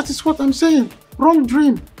told us. That is what I'm saying. Wrong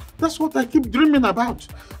dream. That's what I keep dreaming about.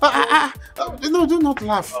 No, do not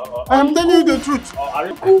laugh. I am telling you the truth.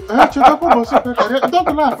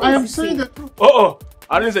 Don't laugh. I am saying the truth.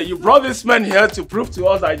 Arinze, you brought this man here to prove to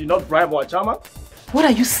us that I did not bribe our chairman? What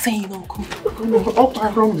are you saying, Uncle?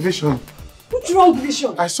 Wrong vision. Which wrong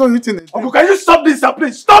vision? I saw it in a dream. Uncle, can you stop this,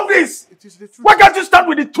 please? Stop this! It is the truth. Why can't you start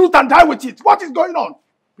with the truth and die with it? What is going on?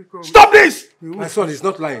 Because stop this! My son is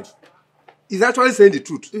not lying. He's actually saying the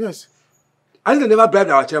truth. Yes. Arinze never bribed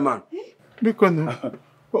our chairman. Because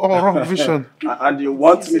wrong vision. And you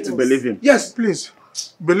want me to believe him? Yes, please.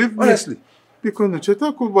 Believe me. Honestly. Because no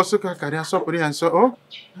cheta could bosuka career supper and so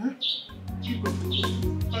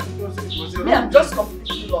Me, I'm just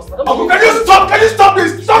completely lost. Uncle, can you stop? Can you stop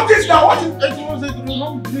this? Stop this now! What is it? Was a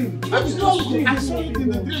wrong dream. What is wrong dream? I saw it in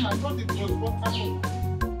the dream. I thought it was what happened.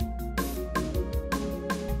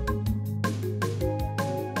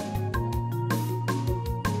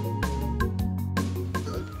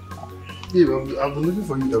 Babe, I've been looking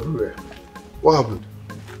for you everywhere. What happened?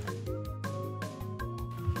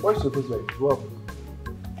 Why is your face like this? What happened?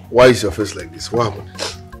 Why is your face like this? What happened?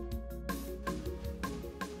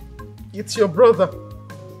 It's your brother.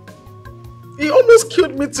 He almost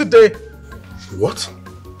killed me today. What?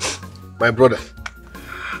 My brother?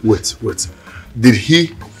 Wait. Did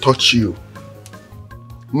he touch you?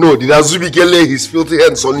 No, did Zubby lay his filthy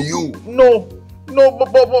hands on you? No,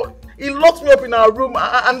 but he locked me up in our room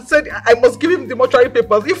and said I must give him the mortuary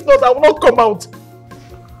papers. If not, I will not come out.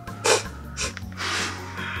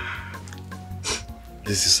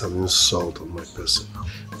 This is an insult on my person.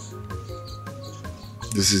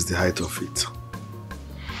 This is the height of it.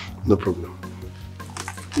 No problem.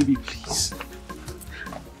 Baby, please.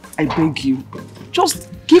 I beg you. Just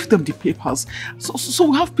give them the papers. So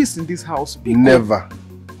we have peace in this house. Never.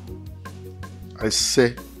 I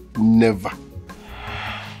say never.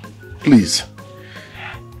 Please.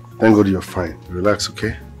 Thank God you're fine. Relax,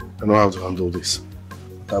 okay? I know how to handle this.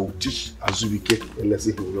 But I will teach Azubike a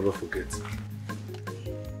lesson he will never forget.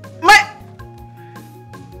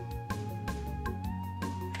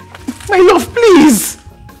 My love, please!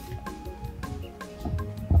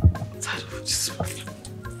 I'm tired of this.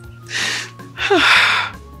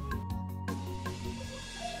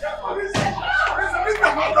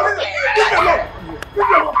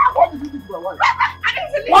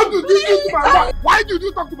 Why did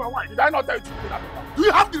you talk to my wife? Did I not tell you to do that? Do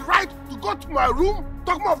you have the right to go to my room,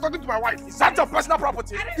 talk more of talking to my wife? Is that your personal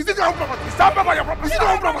property? Is it your own property? Is that your property? Is it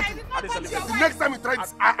your own property? The next time you try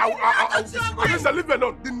this, Arinze, leave me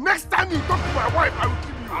alone. The next time you talk to my wife, I will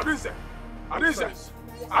kill you.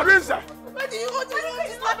 Arinze. Why do you want to to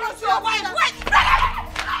your wife? Wait!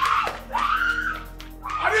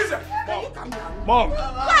 Arinze! Mom!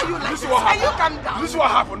 Why are you like this? Can you calm down? This is what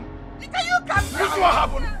happened. Can you calm down? This is what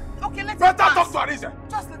happened. Okay, let it Better pass. talk to Arinze.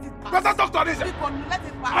 Just let it pass. Better talk to Arinze. Let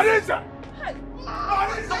it pass. Arinze!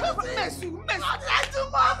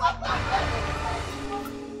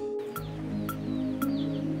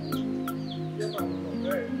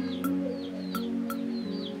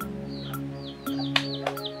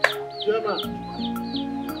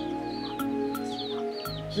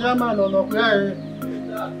 Chairman, no,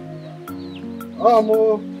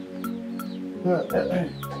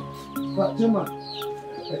 Chairman,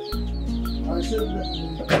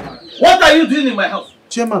 what are you doing in my house?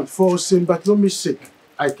 Chairman, for St. Bartholomew's sake,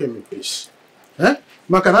 I came in peace. Eh?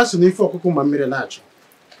 That's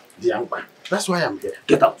why I'm here.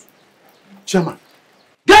 Get out. Chairman.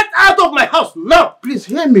 Get out of my house now! Please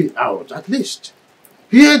hear me out, at least.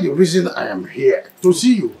 Hear the reason I am here. To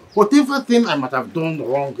see you. Whatever thing I might have done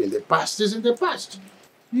wrong in the past is in the past.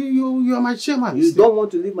 You are my chairman. You don't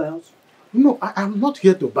want to leave my house? No, I'm not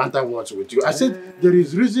here to banter words with you. I said there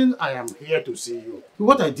is reason I am here to see you.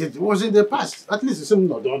 What I did was in the past. At least it's something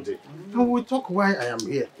not done. And we'll talk why I am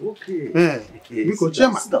here. Okay. You go,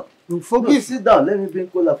 chairman. Sit down. You forgive. No, sit down. Let me bring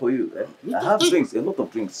cola for you. I have drinks, a lot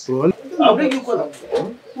of drinks. I'll bring you cola.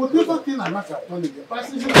 Whatever thing I might have done in the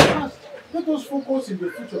past is in the past. Let us focus in the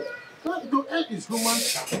future. To end is human.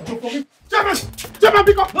 To forgive. Chairman! Chairman,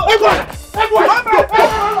 pick up! Everyone!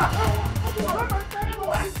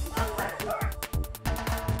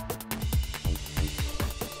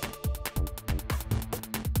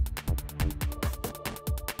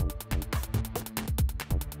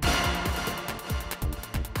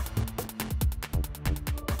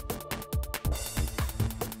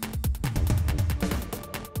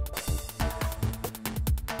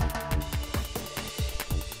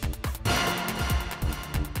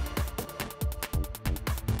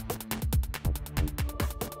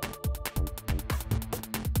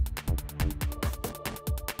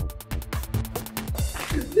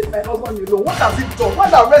 My husband alone. What has he done?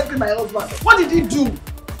 Why are arresting my husband? What did he do?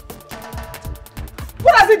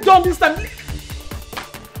 What has he done this time?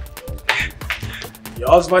 Your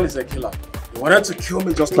husband is a killer. He wanted to kill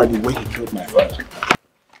me just like the way he killed my father.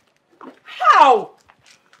 How?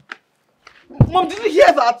 Mom, did you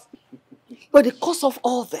hear that? But the cause of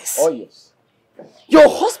all this. Oh, yes. Your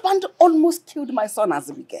husband almost killed my son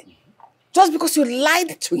Azubike. Just because you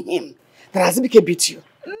lied to him that Azubike beat you.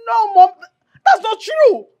 No, Mom. That's not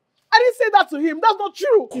true. I didn't say that to him. That's not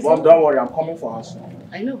true. Mom, don't worry. I'm coming for her soon.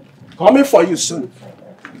 I know. Coming for you soon.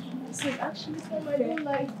 This is not fair.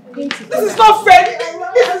 This is not fair.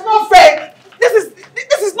 This is not fair.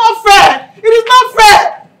 This is not fair. It is not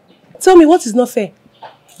fair. Tell me what is not fair.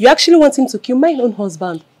 You actually want him to kill my own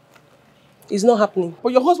husband. It's not happening.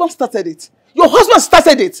 But your husband started it. Your husband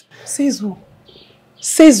started it. Says who?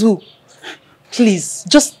 Says who? Please,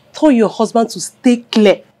 just tell your husband to stay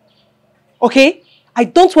clear. Okay? I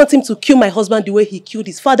don't want him to kill my husband the way he killed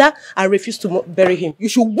his father and refuse to bury him. You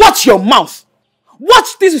should watch your mouth.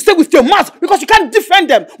 Watch this you say with your mouth because you can't defend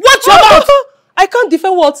them. Watch your mouth. I can't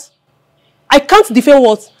defend what? I can't defend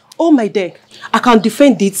what? Oh my dear. I can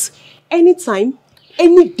defend it anytime,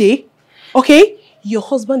 any day. Okay? Your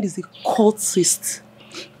husband is a cultist.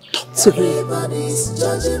 Talk to him. Everybody's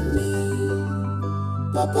judging me.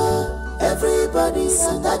 Papa, everybody's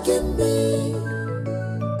attacking me.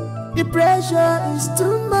 The pressure is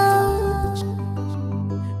too much.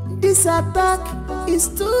 This attack is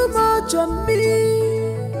too much on me.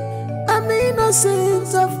 I'm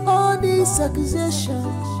innocent of all these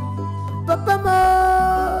accusations. Papa,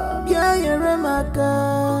 Mom, yeah, you're a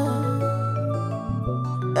maka.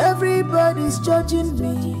 Everybody's judging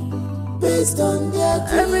me based on their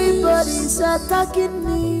dreams. Everybody's attacking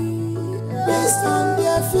me based on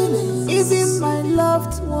their feelings. Even my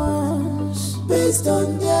loved ones based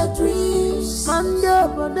on their dreams. Based on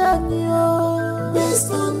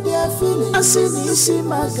their feelings. Asinisi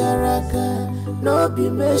magaraka no be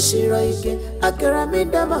meshiraike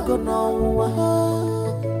akaramida magonowa.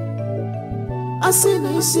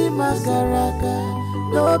 Asinisi magaraka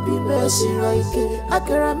no be meshiraike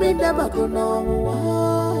akaramida magonowa.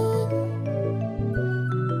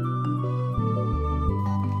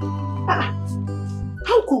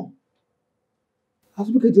 How come? How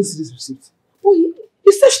do we get this receipt? Oh,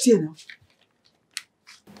 he searched here now.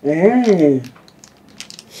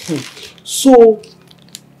 So,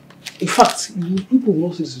 in fact, people will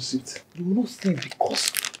not see this receipt. You will not see it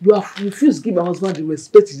because you have refused to give my husband the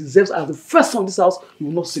respect he deserves as the first son of this house. You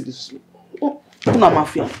will not see this receipt. Oh, una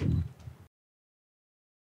mafia.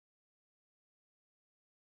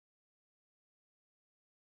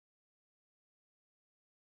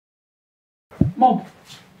 Mom,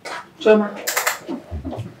 Chairman,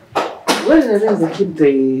 where did they keep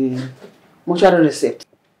the mortuary receipt?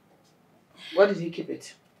 Where did he keep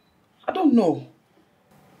it? I don't know.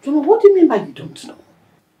 Choma, what do you mean by you don't know?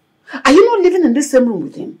 Are you not living in this same room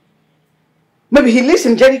with him? Maybe he lives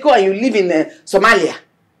in Jericho and you live in Somalia.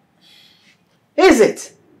 Is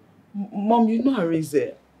it? Mom, you know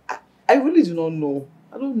Arinze. I really do not know.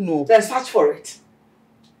 I don't know. Then search for it.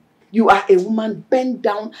 You are a woman, bend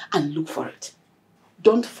down and look for it.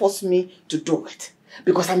 Don't force me to do it.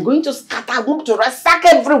 Because I'm going to scatter, I'm going to ransack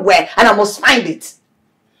everywhere and I must find it.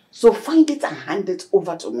 So find it and hand it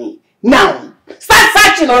over to me. Now! Start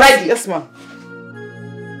searching already! Yes, ma'am.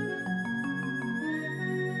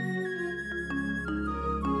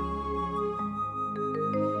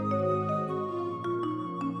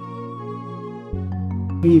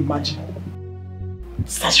 Can you imagine?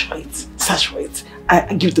 Search for it. Search for it.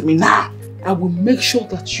 Give it to me now. I will make sure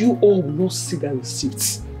that you all will not see that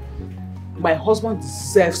receipt. My husband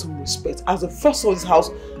deserves some respect. As the first of this house,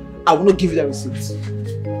 I will not give you that receipt.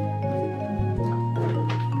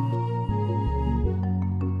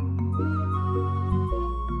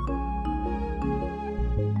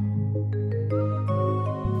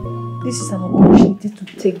 This is an opportunity to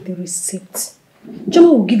take the receipt. Joma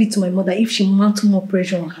will give it to my mother if she mounts more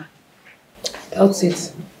pressure on her. I doubt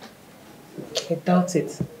it. I doubt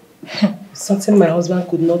it. Something my husband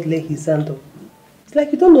could not lay his hand on. It's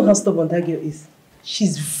like you don't know how stubborn that girl is.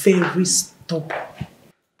 She's very stubborn.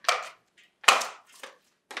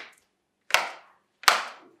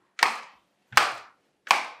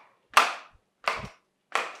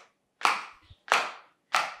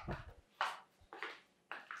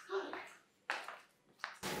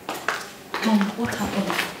 Mom, what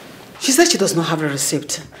happened? She said she does not have a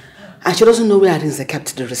receipt. And she doesn't know where Arinze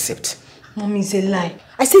kept the receipt. Mom, it's a lie.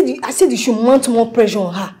 I said you should mount more pressure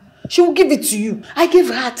on her. She will give it to you. I gave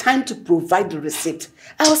her time to provide the receipt.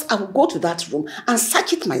 Else I will go to that room and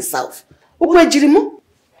search it myself. Mom,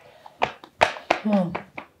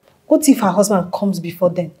 what if her husband comes before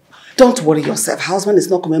then? Don't worry yourself. Her husband is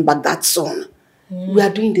not coming back that soon. We are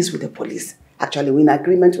doing this with the police. Actually, we're in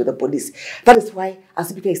agreement with the police. That is why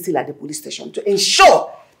Azubike is still at the police station to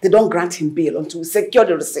ensure they don't grant him bail until we secure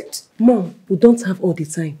the receipt. Mom, we don't have all the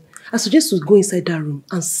time. I suggest we go inside that room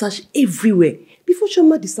and search everywhere before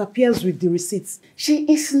Choma disappears with the receipts. She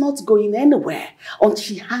is not going anywhere until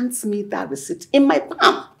she hands me that receipt in my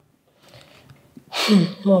palm.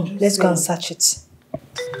 Mom, let's go and search it.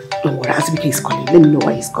 Don't worry, Azubike is calling. Let me know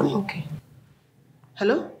why he's calling. Okay.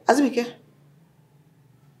 Hello, Azubike?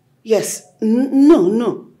 Yes.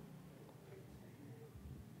 No.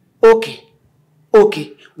 Okay. We'll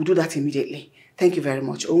do that immediately. Thank you very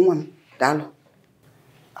much. Dalo.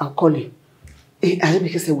 I'll call you.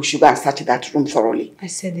 Azubike said we should go and search that room thoroughly. I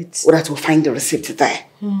said it. So that we'll find the receipt there.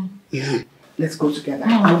 Let's go together.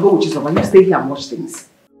 I'll go with you, so you stay here and watch things.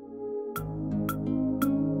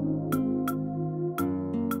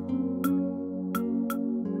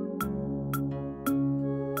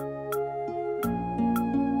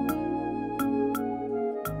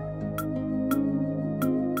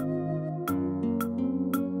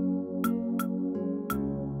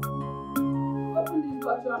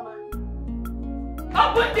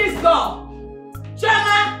 Open this door!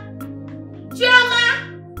 Chioma!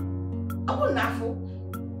 Open Nafu!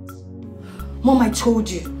 Mom, I told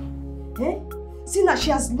you. Seeing that she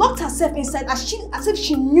has locked herself inside as if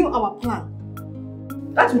she knew our plan.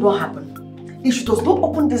 That will not happen. If she does not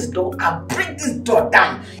open this door, I'll break this door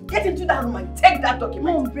down. Get into that room and take that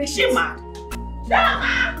document. Mom, break she it. mad.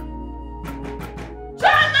 Chioma!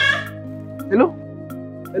 Hello?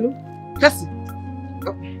 Cassie?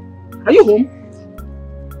 Are you home?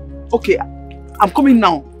 Okay, I'm coming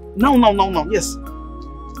now. Now. Yes.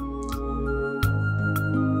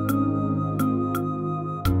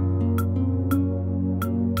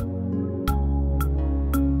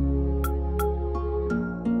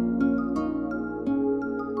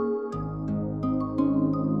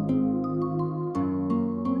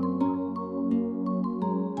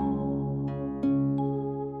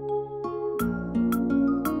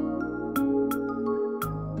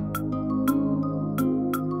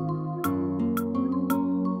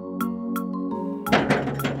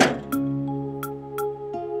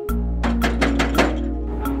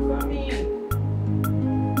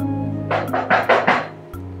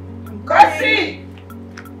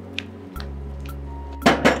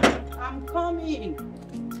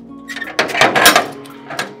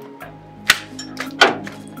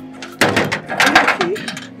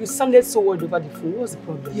 Sounded so worried over the phone. What's the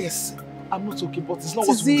problem? Yes, I'm not okay, but it's not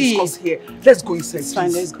what we discuss here. Let's go inside. It's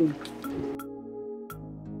fine, let's go.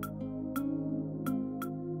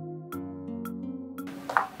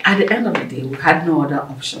 At the end of the day, we had no other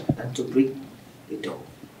option than to break the door.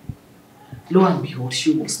 Lo and behold,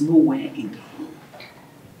 she was nowhere in the room.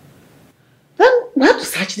 We had to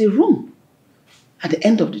search the room. At the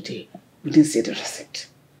end of the day, we didn't see the receipt.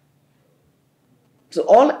 So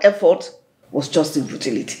all effort was just in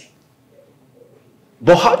futility.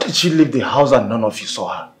 But how did she leave the house and none of you saw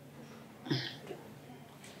her?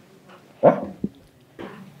 Huh?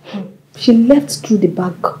 She left through the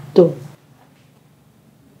back door.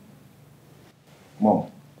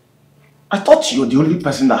 Mom, I thought you were the only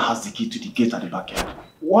person that has the key to the gate at the back end.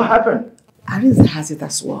 What happened? Arinze has it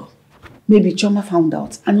as well. Maybe Choma found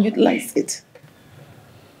out and utilized it.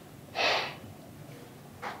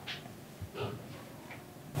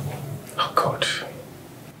 Oh God.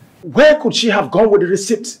 Where could she have gone with the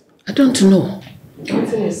receipt? I don't know.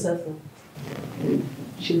 Everything is certain.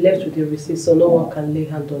 She left with the receipt so no one can lay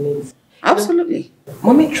hand on it. Absolutely.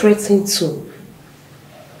 Mommy threatened to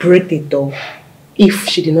break the door if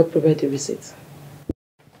she did not provide the receipt.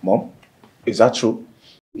 Mom, is that true?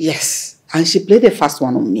 Yes, and she played the first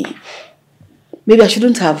one on me. Maybe I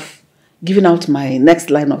shouldn't have given out my next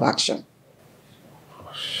line of action.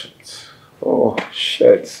 Oh shit. Oh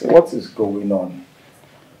shit. What is going on?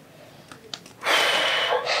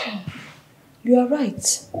 You are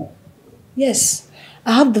right. Yes,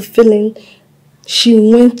 I have the feeling she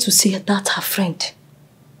went to see that her friend.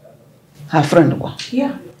 Her friend what?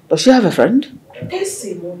 Yeah. Does she have a friend?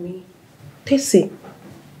 Tessie, Mommy. Tessie.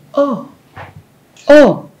 Oh.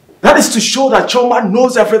 Oh. That is to show that Choma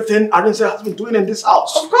knows everything Arinze has been doing in this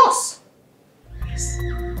house. Of course. Yes.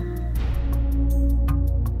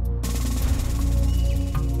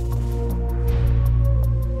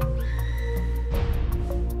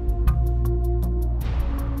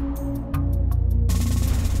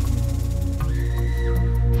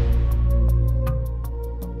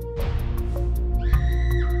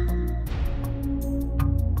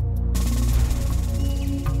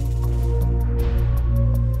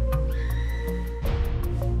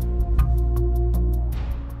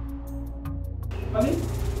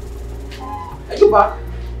 Back.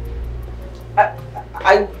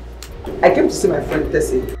 I came to see my friend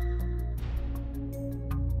Tessie.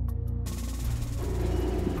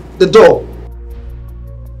 The door.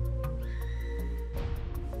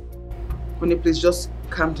 Honey, please just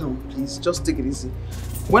calm down, please. Just take it easy.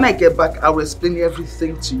 When I get back, I will explain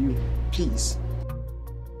everything to you. Please.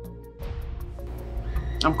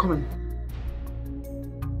 I'm coming.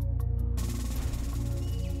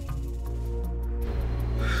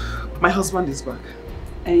 My husband is back.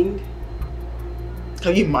 And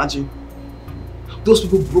can you imagine? Those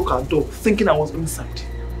people broke our door thinking I was inside.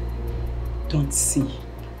 Don't see.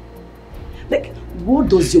 Like, what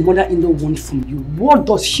does your mother-in-law want from you? What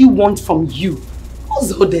does she want from you?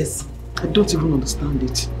 What's all this? I don't even understand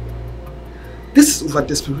it. This is over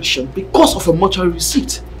desperation because of a mortuary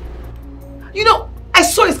receipt. You know, I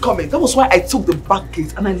saw it coming. That was why I took the back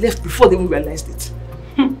gate and I left before they even realized it.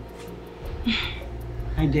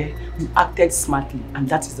 My dear, you acted smartly and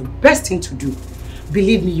that is the best thing to do.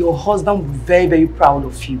 Believe me, your husband will be very, very proud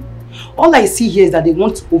of you. All I see here is that they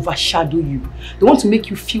want to overshadow you. They want to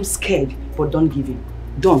make you feel scared, but don't give in.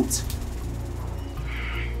 Don't.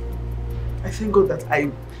 I thank God that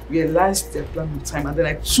I realized their plan in time and then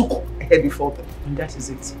I took ahead before them. And that is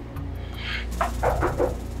it.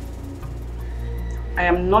 I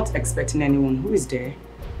am not expecting anyone. Who is there?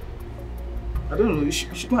 I don't know. You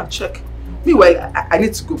should go and check. Meanwhile, I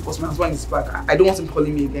need to go because my husband is back. I don't want him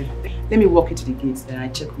calling me again. Let me walk into the gates then I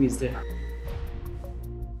check who is there.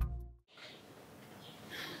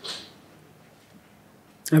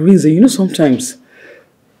 Arinze, you know sometimes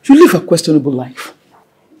you live a questionable life.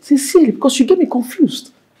 Sincerely, because you get me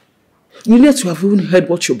confused. You need to have even heard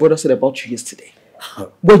what your brother said about you yesterday.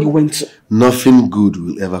 Where you went to. Nothing good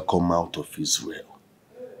will ever come out of Israel.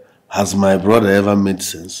 Has my brother ever made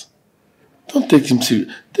sense? Don't take him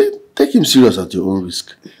serious. Take him serious at your own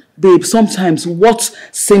risk. Babe, sometimes what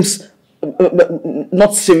seems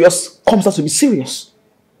not serious comes out to be serious.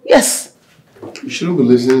 Yes. You shouldn't be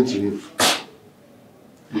listening to him.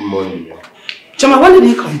 Good morning, man. Chama, when did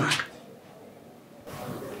he come back?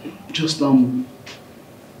 Just now.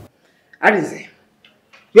 Arinze,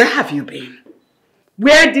 where have you been?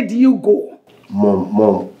 Where did you go?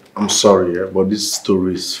 Mom, I'm sorry, but this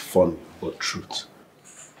story is funny, but truth.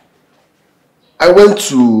 I went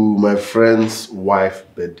to my friend's wife's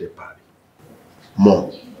birthday party.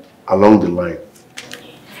 Mom, along the line,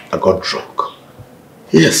 I got drunk.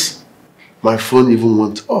 Yes, my phone even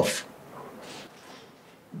went off.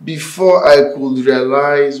 Before I could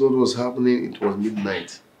realize what was happening, it was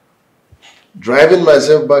midnight. Driving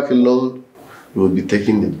myself back alone would be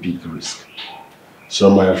taking a big risk. So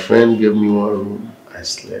my friend gave me one room, I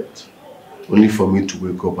slept. Only for me to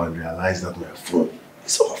wake up and realize that my phone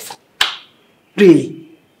is off. Really?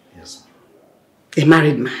 Yes. A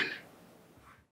married man?